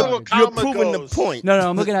where sorry. the little You're comma proving goes. the point. No,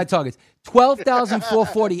 I'm looking at targets.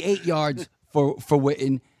 12,448 yards for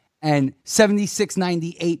Witten and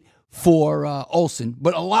 7,698 for Olsen,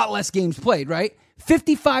 but a lot less games played, right?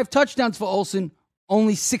 55 touchdowns for Olsen,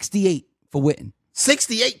 only 68 for Witten.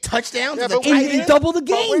 68 touchdowns Yeah, as a but tight And end? he doubled the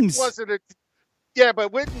But Witten games.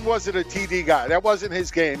 but Witten wasn't a TD guy. That wasn't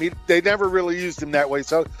his game. They never really used him that way.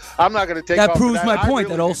 So I'm not going to take That off proves of my I point really that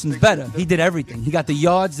didn't Olsen's think better. He did everything. He got the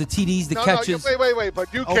yards, the TDs, the catches. No, wait.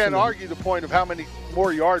 But you can't Ultimately. argue the point of how many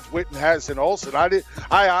more yards Witten has than Olsen. I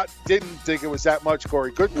didn't think it was that much,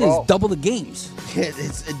 Corey. Good It's call. double the games.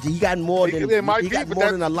 He got more than It might he be, got but more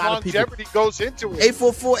that than a lot of people. longevity goes into it.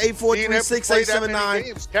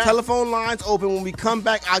 844-843-6879. Telephone lines open. When we come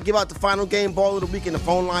back, I'll give out the final game ball of the week, and the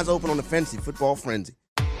phone lines open on the Fantasy Football Frenzy.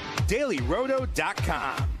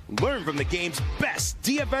 DailyRoto.com. Learn from the game's best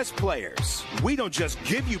DFS players. We don't just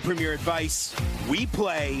give you premier advice, we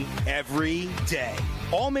play every day.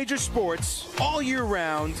 All major sports, all year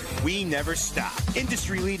round, we never stop.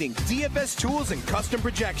 Industry-leading DFS tools and custom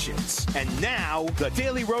projections. And now, the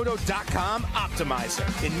DailyRoto.com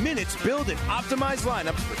Optimizer. In minutes, build and optimize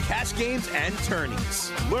lineups for cash games and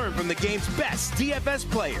tourneys. Learn from the game's best DFS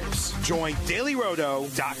players. Join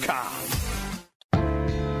DailyRoto.com.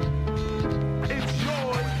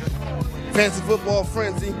 Fantasy Football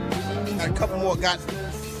Frenzy. Got a couple more. I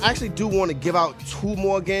actually do want to give out 2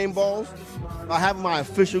 more game balls. I'll have my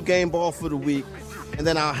official game ball for the week, and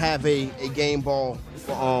then I'll have a game ball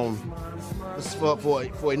for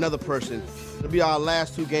another person. It'll be our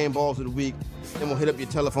last 2 game balls of the week. Then we'll hit up your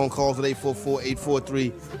telephone calls at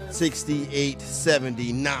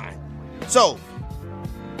 844-843-6879. So,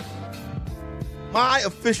 my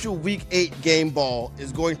official Week 8 game ball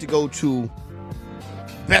is going to go to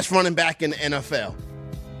best running back in the NFL.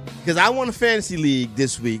 Because I won a fantasy league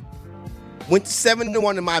this week. Went to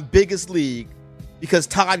 7-1 in my biggest league because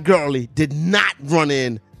Todd Gurley did not run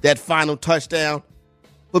in that final touchdown.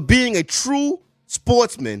 For being a true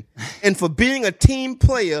sportsman and for being a team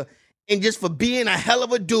player and just for being a hell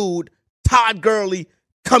of a dude, Todd Gurley,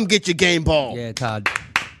 come get your game ball. Yeah, Todd.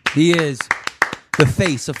 He is the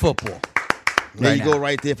face of football. There you go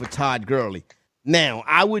right there for Todd Gurley. Now,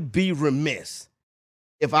 I would be remiss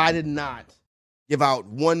if I did not give out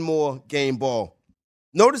one more game ball.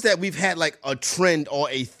 Notice that we've had like a trend or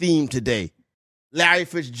a theme today. Larry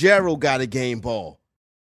Fitzgerald got a game ball.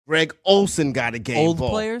 Greg Olsen got a game Old ball.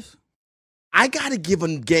 players? I got to give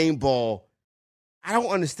him game ball. I don't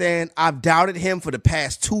understand. I've doubted him for the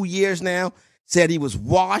past 2 years now. Said he was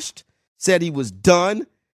washed. Said he was done.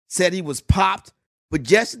 Said he was popped. But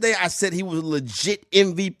yesterday I said he was a legit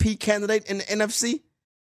MVP candidate in the NFC.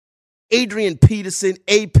 Adrian Peterson,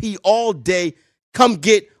 AP all day. Come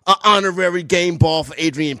get an honorary game ball for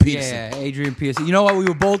Adrian Peterson. Yeah, Adrian Peterson. You know what? We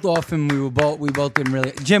were both off him. We both didn't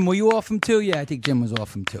really. Jim, were you off him too? Yeah, I think Jim was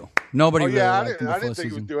off him too. Nobody really I liked him didn't before think he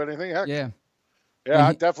season. would do anything. Heck, Yeah,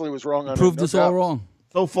 I definitely was wrong on proved it. us all wrong.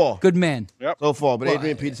 So far. Good man. Yep. So far. But Well,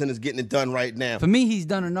 Adrian Peterson is getting it done right now. For me, he's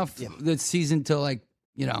done enough this season to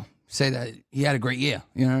say that he had a great year.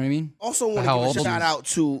 You know what I mean? Also want to How give old a he shout is. out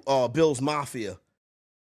to Bills Mafia.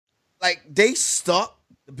 Like, they stuck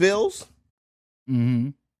the Bills, Mm-hmm.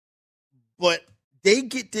 but they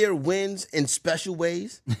get their wins in special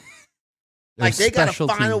ways. Like, they got to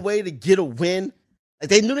find a way to get a win. Like,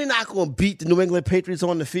 they knew they're not going to beat the New England Patriots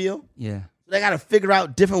on the field. Yeah. They got to figure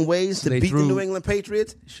out different ways So to they beat the threw- New England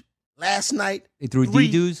Patriots. Last night, They threw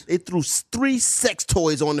D-Doos? They threw 3 sex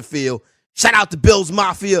toys on the field. Shout out to Bills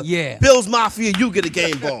Mafia. Yeah. Bills Mafia, you get a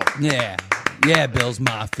game ball. Yeah. Yeah, Bills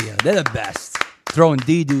Mafia. They're the best. Throwing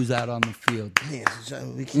D-Doos out on the field. Man,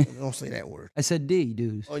 we don't say that word. I said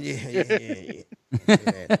D-Doos. Oh, yeah.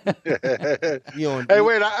 You on- Hey,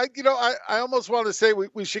 wait! I almost want to say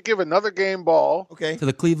we should give another game ball Okay. To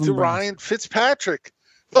the Cleveland to Browns. Ryan Fitzpatrick.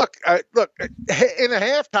 Look, in a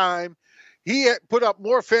halftime, he had put up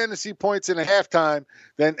more fantasy points in a halftime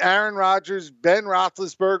than Aaron Rodgers, Ben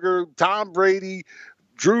Roethlisberger, Tom Brady,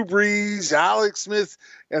 Drew Brees, Alex Smith,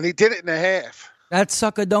 and he did it in a half. That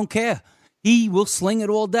sucker don't care. He will sling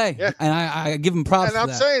it all day. Yeah. And I give him props And for I'm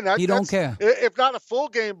that. saying that He don't care. If not a full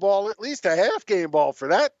game ball, at least a half game ball for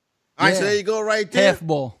that. All right, Yeah. so there you go right there. Half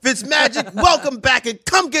ball. Fitzmagic, welcome back and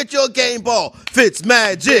come get your game ball.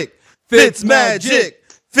 Fitzmagic. Fitzmagic.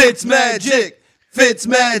 Fitzmagic.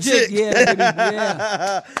 Fitzmagic. Yeah, baby.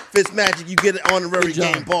 Yeah. Fitzmagic, you get an honorary Good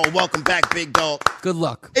job. game ball. Welcome back, big dog. Good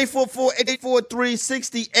luck.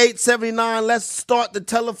 844-843-6879. Let's start the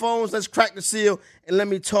telephones. Let's crack the seal. And let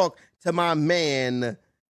me talk to my man,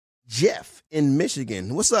 Jeff in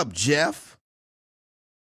Michigan. What's up, Jeff?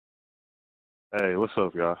 Hey, what's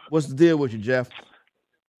up, y'all? What's the deal with you, Jeff?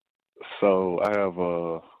 So I have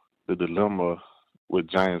the dilemma with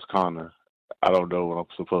James Conner. I don't know what I'm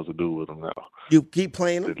supposed to do with him now. You keep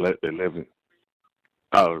playing him? They let me.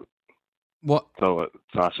 Oh, What? so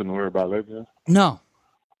I shouldn't worry about Le'Veon? No.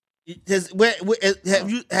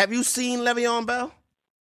 Have you seen Le'Veon Bell?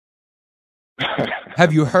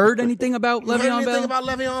 Have you heard anything about You heard Le'Veon anything Bell? about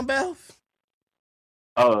Le'Veon Bell?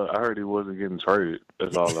 I heard he wasn't getting traded.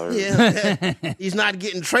 That's all I heard. Yeah, he's not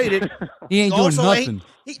getting traded. He ain't doing Also, nothing.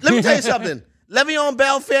 let me tell you something. Le'Veon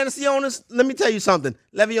Bell fantasy owners, let me tell you something.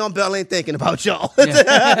 Le'Veon Bell ain't thinking about y'all.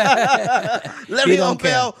 Le'Veon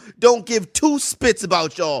Bell don't give two spits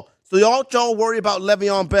about y'all. So y'all worry about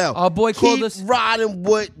Le'Veon Bell. Our boy called Keep us. riding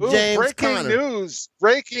with James breaking Conner. news.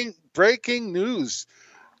 Breaking news.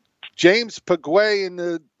 James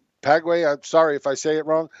Pagway, I'm sorry if I say it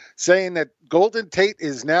wrong, saying that Golden Tate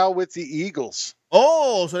is now with the Eagles.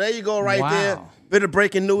 Oh, so there you go right there. Wow. Bit of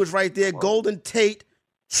breaking news right there. Golden Tate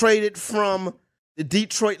traded from the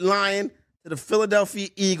Detroit Lions to the Philadelphia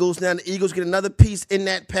Eagles. Now the Eagles get another piece in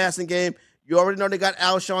that passing game. You already know they got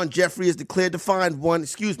Alshon Jeffrey is declared to find one.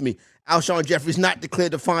 Excuse me. Alshon Jeffrey's not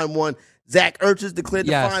declared to find one. Zach Ertz is declared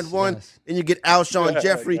to Yes, find one. yes. Then you get Alshon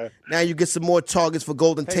Jeffrey. yeah. Now you get some more targets for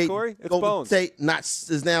Golden Hey, Tate. Corey, it's Golden Bones. Tate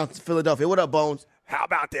is now Philadelphia. What up, Bones? How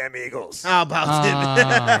about them Eagles? How about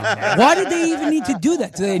it? Why did they even need to do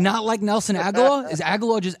that? Do they not like Nelson Aguilar? Is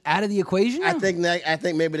Aguilar just out of the equation? I now? think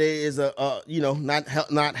maybe there is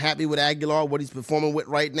not happy with Aguilar, what he's performing with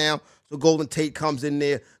right now. So Golden Tate comes in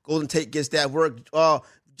there. Golden Tate gets that work.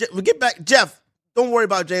 We get back, Jeff. Don't worry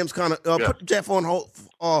about James Conner. Put Jeff on hold.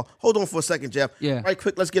 Hold on for a second, Jeff. Yeah. Right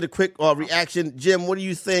quick. Let's get a quick reaction. Jim, what do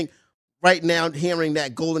you think right now? Hearing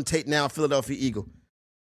that Golden Tate now Philadelphia Eagle.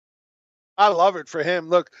 I love it for him.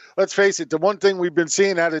 Look, let's face it. The one thing we've been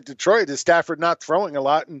seeing out of Detroit is Stafford not throwing a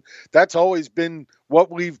lot, and that's always been what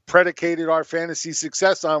we've predicated our fantasy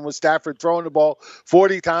success on, was Stafford throwing the ball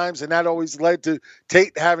 40 times, and that always led to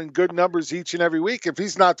Tate having good numbers each and every week. If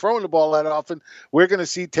he's not throwing the ball that often, we're going to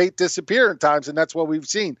see Tate disappear in times, and that's what we've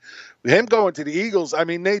seen. Him going to the Eagles, I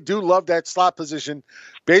mean, they do love that slot position.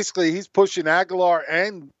 Basically, he's pushing Aguilar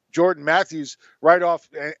and Jordan Matthews right off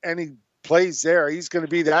any plays there. He's going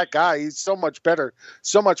to be that guy. He's so much better,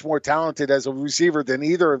 so much more talented as a receiver than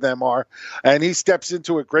either of them are. And he steps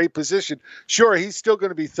into a great position. Sure, he's still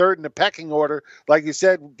going to be third in the pecking order, like you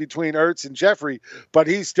said, between Ertz and Jeffrey, but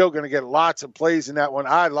he's still going to get lots of plays in that one.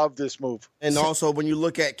 I love this move. And also, when you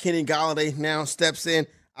look at Kenny Golladay now steps in,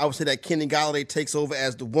 I would say that Kenny Golladay takes over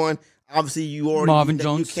as the one. Obviously, Marvin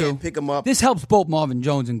Jones you can't too. pick him up. This helps both Marvin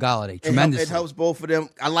Jones and Galladay tremendously. It helps both of them.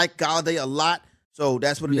 I like Golladay a lot, so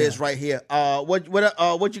that's what it is right here. What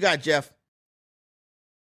you got, Jeff?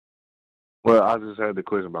 Well, I just had the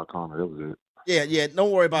question about Conner. That was it. Yeah.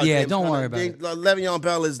 Don't worry about. Yeah, James don't Conner. worry about it. Le'Veon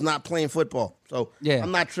Bell is not playing football, so Yeah.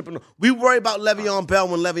 I'm not tripping. We worry about Le'Veon Bell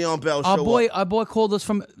when Le'Veon Bell show up. Our boy called us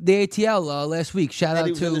from the ATL last week. Shout And out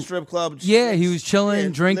he was to in the strip club. Yeah, he was chilling,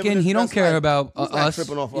 living drinking. his He don't best care life. about He's not us.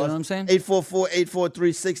 tripping off You know us. what I'm saying?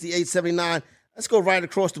 844-843-6879. Let's go right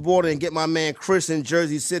across the border and get my man Chris in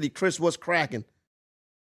Jersey City. Chris, what's cracking?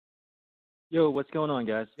 Yo, what's going on,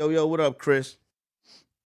 guys? Yo, what up, Chris?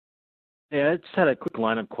 Hey, I just had a quick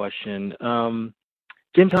lineup question.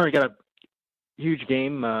 James Conner got a huge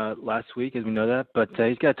game last week, as we know that, but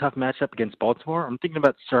he's got a tough matchup against Baltimore. I'm thinking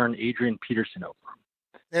about starting Adrian Peterson over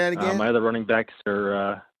him. Say that again? My other running backs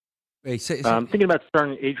are. I'm thinking about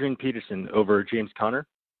starting Adrian Peterson over James Conner.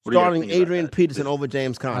 What do you guys Starting think about Adrian that? Peterson over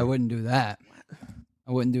James Conner. I wouldn't do that.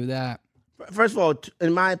 First of all,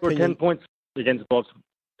 in my For opinion, 10 points against Baltimore.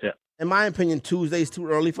 Yeah. in my opinion, Tuesday's too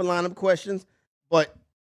early for lineup questions. But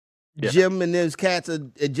Yeah. Jim and those cats,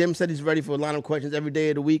 Jim said he's ready for lineup questions every day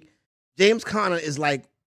of the week. James Conner is like,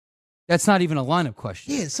 That's not even a lineup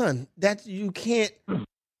question. yeah, son, that you can't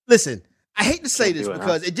listen. I hate to say this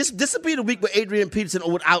because this will be the week with Adrian Peterson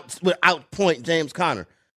would outpoint James Conner.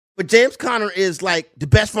 But James Conner is like the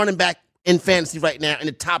best running back in fantasy right now in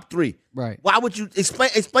the top 3. Right. Why would you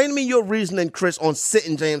explain to me your reasoning, Chris, on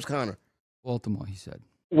sitting James Conner? Baltimore, he said.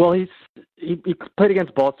 Well, he played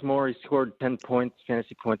against Baltimore. He scored 10 points,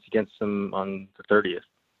 fantasy points against them on the 30th.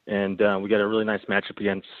 And we got a really nice matchup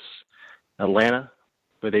against Atlanta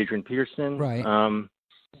with Adrian Peterson. Right.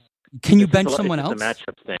 Can you bench someone else? It's a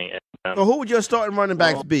matchup thing. So who would your starting running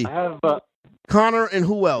backs be? I have Connor and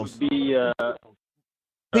who else?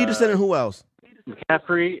 Peterson and who else?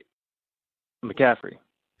 McCaffrey.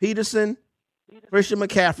 Peterson, Christian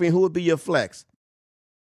McCaffrey, and who would be your flex?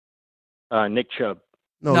 Nick Chubb.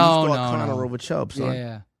 No, you start Connor over Chubb, son.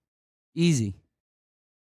 Yeah. Easy.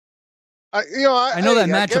 I know that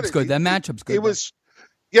matchup's good. That matchup's good. He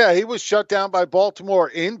was shut down by Baltimore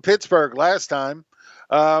in Pittsburgh last time.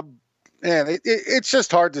 It's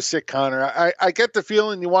just hard to sit Connor. I get the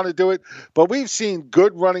feeling you want to do it, but we've seen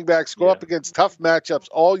good running backs go up against tough matchups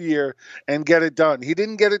all year and get it done. He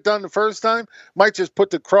didn't get it done the first time. Might just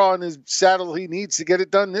put the craw in his saddle he needs to get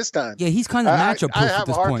it done this time. Yeah, he's kind of matchup proof at this point. I have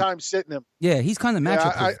a hard time sitting him. Yeah, he's kind of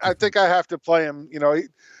matchup proof. I think I have to play him. He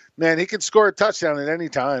can score a touchdown at any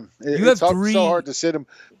time. It's so hard to sit him.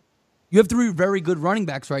 You have 3 very good running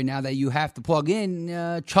backs right now that you have to plug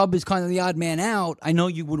in. Chubb is kind of the odd man out. I know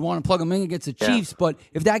you would want to plug him in against the Chiefs, but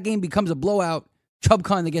if that game becomes a blowout, Chubb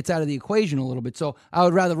kind of gets out of the equation a little bit. So I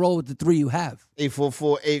would rather roll with the 3 you have.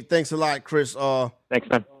 844-8. Thanks a lot, Chris. Thanks,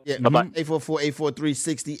 man. Yeah, bye-bye.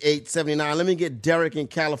 844-843-6879. Let me get Derek in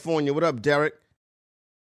California. What up, Derek?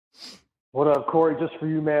 What up, Corey? Just for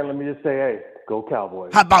you, man, let me just say, hey, go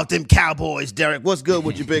Cowboys. How about them Cowboys, Derek? What's good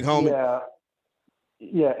with you, big homie?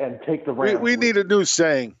 Yeah, and take the Rams. We need a new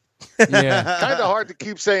saying. Yeah. Kind of hard to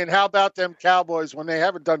keep saying, how about them Cowboys when they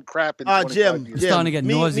haven't done crap in 25 Jim, years. You're starting to get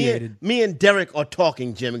nauseated. Me and Derek are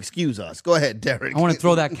talking, Jim. Excuse us. Go ahead, Derek. I want to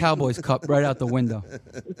throw that Cowboys cup right out the window.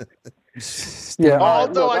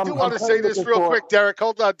 Although I do want to say this real quick, Derek.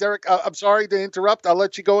 Hold on, Derek. I'm sorry to interrupt. I'll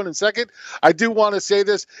let you go in a second. I do want to say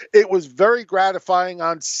this. It was very gratifying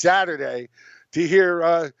on Saturday to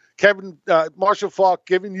hear Kevin Marshall Faulk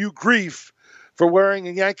giving you grief for wearing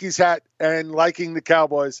a Yankees hat and liking the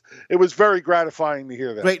Cowboys. It was very gratifying to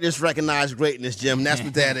hear that. Greatness recognized greatness, Jim. That's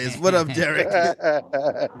what that is. What up, Derek?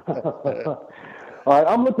 All right,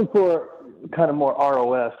 I'm looking for kind of more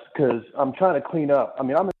ROS because I'm trying to clean up. I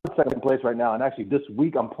mean, I'm in second place right now, and actually this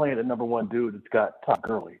week I'm playing the number 1 dude that's got Todd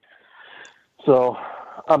Gurley. So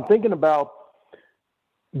I'm thinking about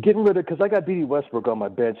getting rid of, because I got D.D. Westbrook on my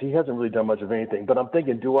bench. He hasn't really done much of anything, but I'm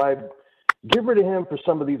thinking, do I get rid of him for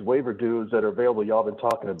some of these waiver dudes that are available y'all been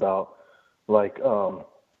talking about? Like, sorry,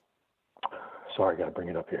 I got to bring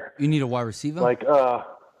it up here. You need a wide receiver? Like,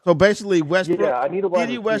 so basically, Westbrook. Yeah, I need a wide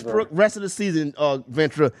D.D. receiver. Westbrook, rest of the season,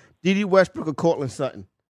 Ventura. D.D. Westbrook or Cortland Sutton?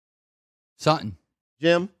 Sutton.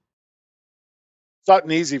 Jim?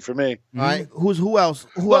 Sutton easy for me. All right. Who else?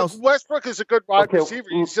 Who else? Westbrook is a good wide receiver.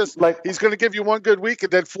 He's just he's going to give you one good week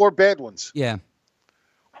and then 4 bad ones. Yeah.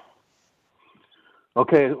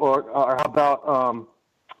 Okay, or how about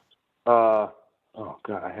oh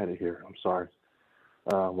God, I had it here. I'm sorry.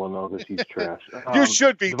 Well, no, because he's trash. You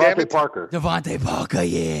should be, damn it. Devontae Parker,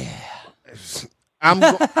 yeah. I'm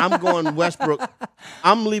going Westbrook.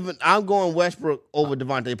 I'm going Westbrook over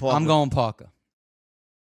Devontae Parker. I'm going Parker.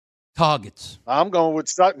 Targets. I'm going with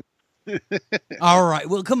Sutton. All right.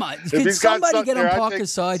 Well, come on. Can somebody get on there,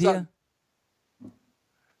 Parker's side here?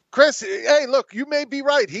 Chris, hey, look, you may be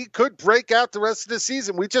right. He could break out the rest of the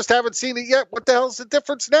season. We just haven't seen it yet. What the hell's the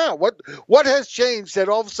difference now? What has changed that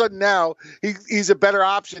all of a sudden now he's a better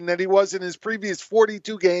option than he was in his previous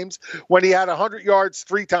 42 games when he had 100 yards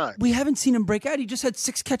 3 times? We haven't seen him break out. He just had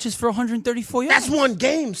 6 catches for 134 yards. That's one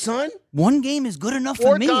game, son. One game is good enough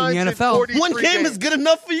for me in the NFL. One game is good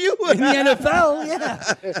enough for you in the NFL, yeah.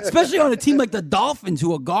 Especially on a team like the Dolphins,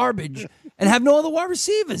 who are garbage and have no other wide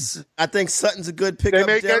receivers. I think Sutton's a good pickup.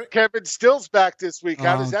 They may get Kevin Stills back this week.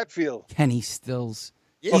 How does that feel? Kenny Stills.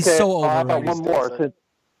 Yeah. He's so overrated. One more.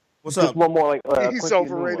 What's just up? One more. He's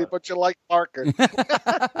overrated, but you like Parker.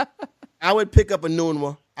 I would pick up a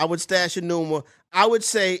Nunwa. I would stash a Nunwa. I would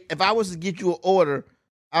say, if I was to get you an order,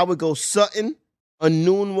 I would go Sutton,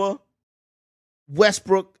 Nunwa,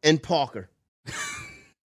 Westbrook, and Parker.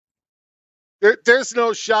 There's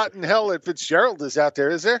no shot in hell if Fitzgerald is out there,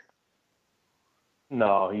 is there?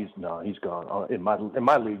 No, he's gone. In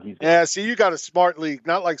my league, he's gone. Yeah, see, you got a smart league,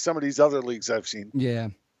 not like some of these other leagues I've seen. Yeah.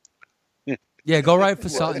 Yeah, go right for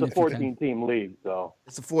Sutton. It's a 14-team league, so.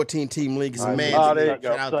 It's a 14-team league. It's a man. Oh, there you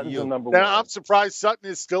go. Shout out to you. Now, I'm surprised Sutton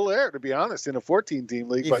is still there, to be honest, in a 14-team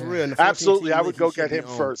league. Yeah, but real, absolutely, I would league, go get him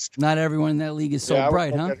first. Not everyone in that league is so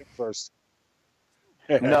bright, huh? Get him first.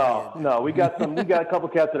 No, we got a couple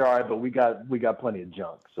cats that are all right, but we got plenty of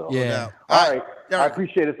junk. So Yeah. all right. I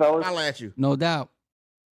appreciate it, fellas. I'll at you. No doubt.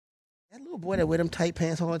 That little boy that wear them tight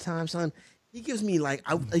pants all the time, son. He gives me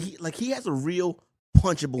he has a real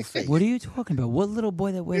punchable face. What are you talking about? What little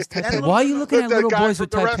boy that wears tight That pants? little- Why are you looking at The little guy boys from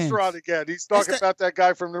with the tight restaurant pants? again. He's talking about that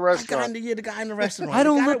guy from the restaurant. The guy in the restaurant. I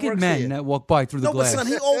don't The guy look that at works men here. that walk by through the No, but glass. son,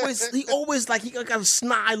 he always like he got a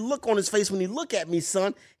snide look on his face when he look at me,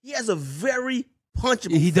 son. He has a very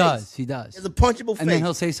punchable He face. does. He has a punchable face. And then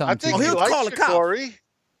he'll say I something think to he you. he'll call likes the you, cops. Corey.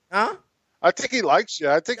 Huh? I think he likes you.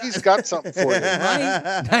 I think he's got something for you. Right?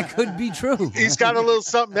 That could be true. He's got a little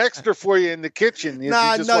something extra for you in the kitchen. If you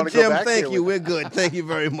Nah, just no, want to go Jim, back thank there you. with We're good. Thank you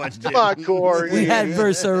very much, Jim. Come on, Corey. We had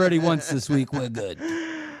verse already once this week. We're good.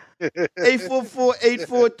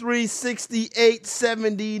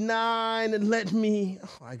 844-843-6879. And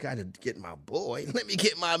I got to get my boy. Let me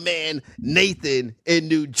get my man, Nathan, in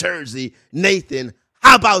New Jersey. Nathan,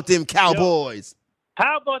 how about them Cowboys?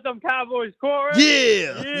 How about them Cowboys, Corey?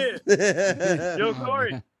 Yeah. Yeah. Yo,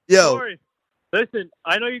 Corey. Yo. Corey. Listen,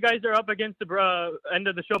 I know you guys are up against the end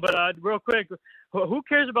of the show, but real quick, who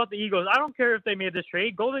cares about the Eagles? I don't care if they made this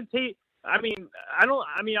trade. Golden Tate,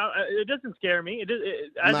 it doesn't scare me.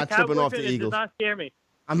 I'm not tripping off the It does Eagles. not scare me.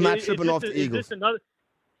 I'm not tripping off the Eagles.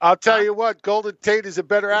 I'll tell you what, Golden Tate is a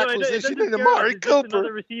better acquisition than Amari Cooper.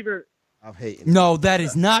 Another receiver. I'm hating. No, that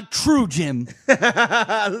is not true, Jim. Thank you,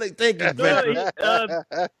 No,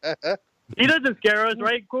 he doesn't scare us,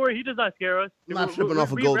 right, Corey? He does not scare us. I'm not tripping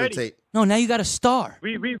off a Golden Tate. No, now you got a star.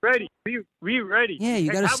 We ready. We ready. Yeah,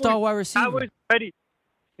 you got a star wide receiver. Cowboys ready.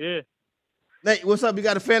 Yeah. Nate, what's up? You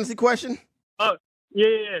got a fantasy question? Oh,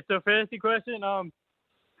 yeah. So fantasy question. I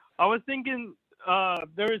was thinking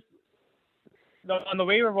there was on the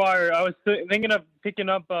waiver wire. I was thinking of picking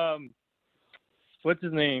up what's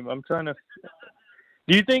his name? I'm trying to.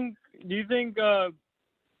 Do you think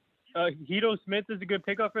Hedo Smith is a good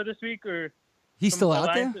pickup for this week, or he's still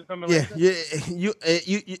out there? Yeah.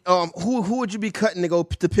 Who would you be cutting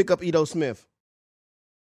to pick up Edo Smith?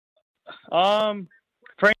 Frank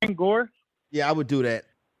Gore. Yeah, I would do that.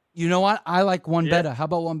 You know what? I like one better. How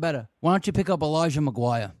about one better? Why don't you pick up Elijah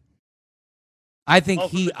McGuire? I think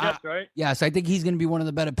right? Yes, I think he's going to be one of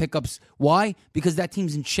the better pickups. Why? Because that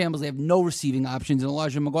team's in shambles. They have no receiving options, and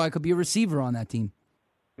Elijah McGuire could be a receiver on that team.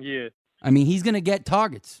 Yeah. I mean, he's going to get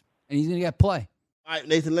targets, and he's going to get play. All right,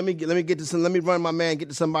 Nathan, let me get to some. Let me run my man, get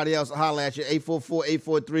to somebody else. I'll holler at you.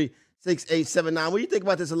 844-843-6879. What do you think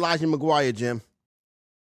about this Elijah McGuire, Jim?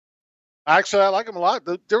 Actually, I like him a lot.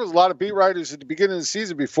 There was a lot of beat writers at the beginning of the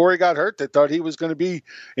season before he got hurt that thought he was going to be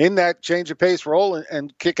in that change of pace role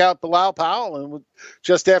and kick out Bilal Powell. And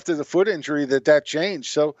just after the foot injury that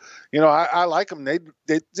changed. So, I like him.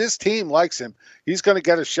 This team likes him. He's going to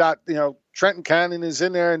get a shot. Trenton Cannon is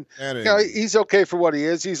in there, and he's okay for what he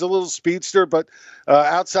is. He's a little speedster, but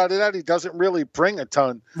outside of that, he doesn't really bring a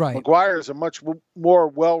ton. Right. McGuire is a much more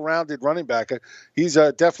well-rounded running back. He's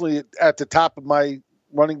definitely at the top of my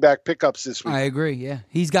running back pickups this week. I agree. Yeah,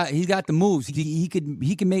 he's got the moves. He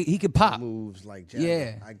could pop moves like Jagger.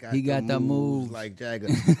 Yeah, he got the moves like Jagger.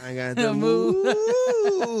 I got the moves.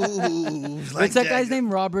 What's that guy's name?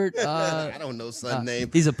 Robert. I don't know son's name.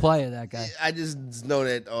 He's a player. That guy. I just know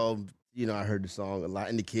that. I heard the song a lot,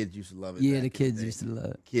 and the kids used to love it. Yeah, the kids used to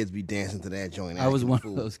love it. Kids be dancing to that joint. I was one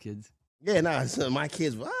of those kids. Yeah, so my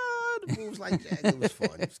kids. The moves like Jagger. It was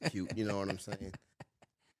fun. It was cute. You know what I'm saying?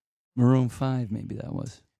 Maroon 5, maybe that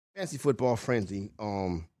was. Fantasy Football Frenzy.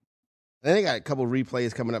 And they got a couple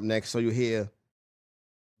replays coming up next, so you'll hear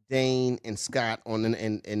Dane and Scott on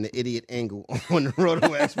and the idiot Angle on the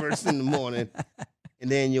Roto Experts in the morning, and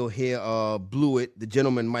then you'll hear Blewett, the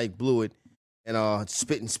gentleman Mike Blewett, and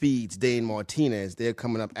Spitting Speeds Dane Martinez. They're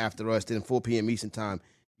coming up after us. Then 4 p.m. Eastern Time,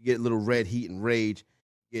 you get a little Red Heat and Rage.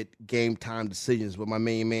 You get Game Time Decisions with my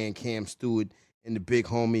main man Cam Stewart and the big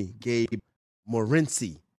homie Gabe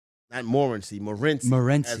Morency. Not Morency,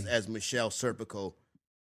 as Michelle Serpico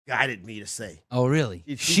guided me to say. Oh, really?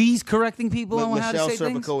 She's correcting people on how to say Michelle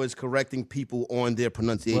things? Serpico is correcting people on their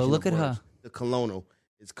pronunciation. Well, look of at words. her. The colonel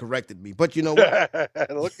has corrected me. But you know what?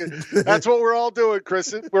 That's what we're all doing,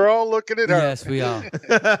 Chris. We're all looking at her. Yes, we are.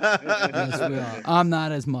 Yes, we are. I'm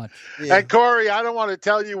not as much. Yeah. And Corey, I don't want to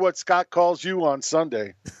tell you what Scott calls you on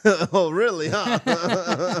Sunday. Oh, really? Huh?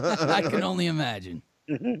 I can only imagine.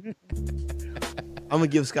 I'm going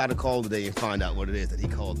to give Scott a call today and find out what it is that he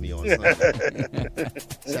called me on Sunday.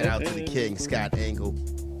 Shout out to the king, Scott Angle.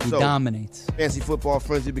 He dominates. Fantasy Football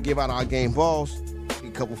Frenzy, we give out our game balls. A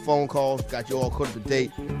couple phone calls. Got you all caught up to date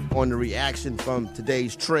on the reaction from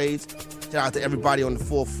today's trades. Shout out to everybody on the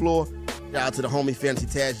fourth floor. Shout out to the homie Fantasy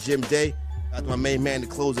Taz, Jim Day. That's my main man, the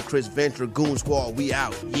closer, Chris Ventura, Goon Squad. We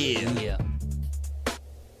out. Yeah.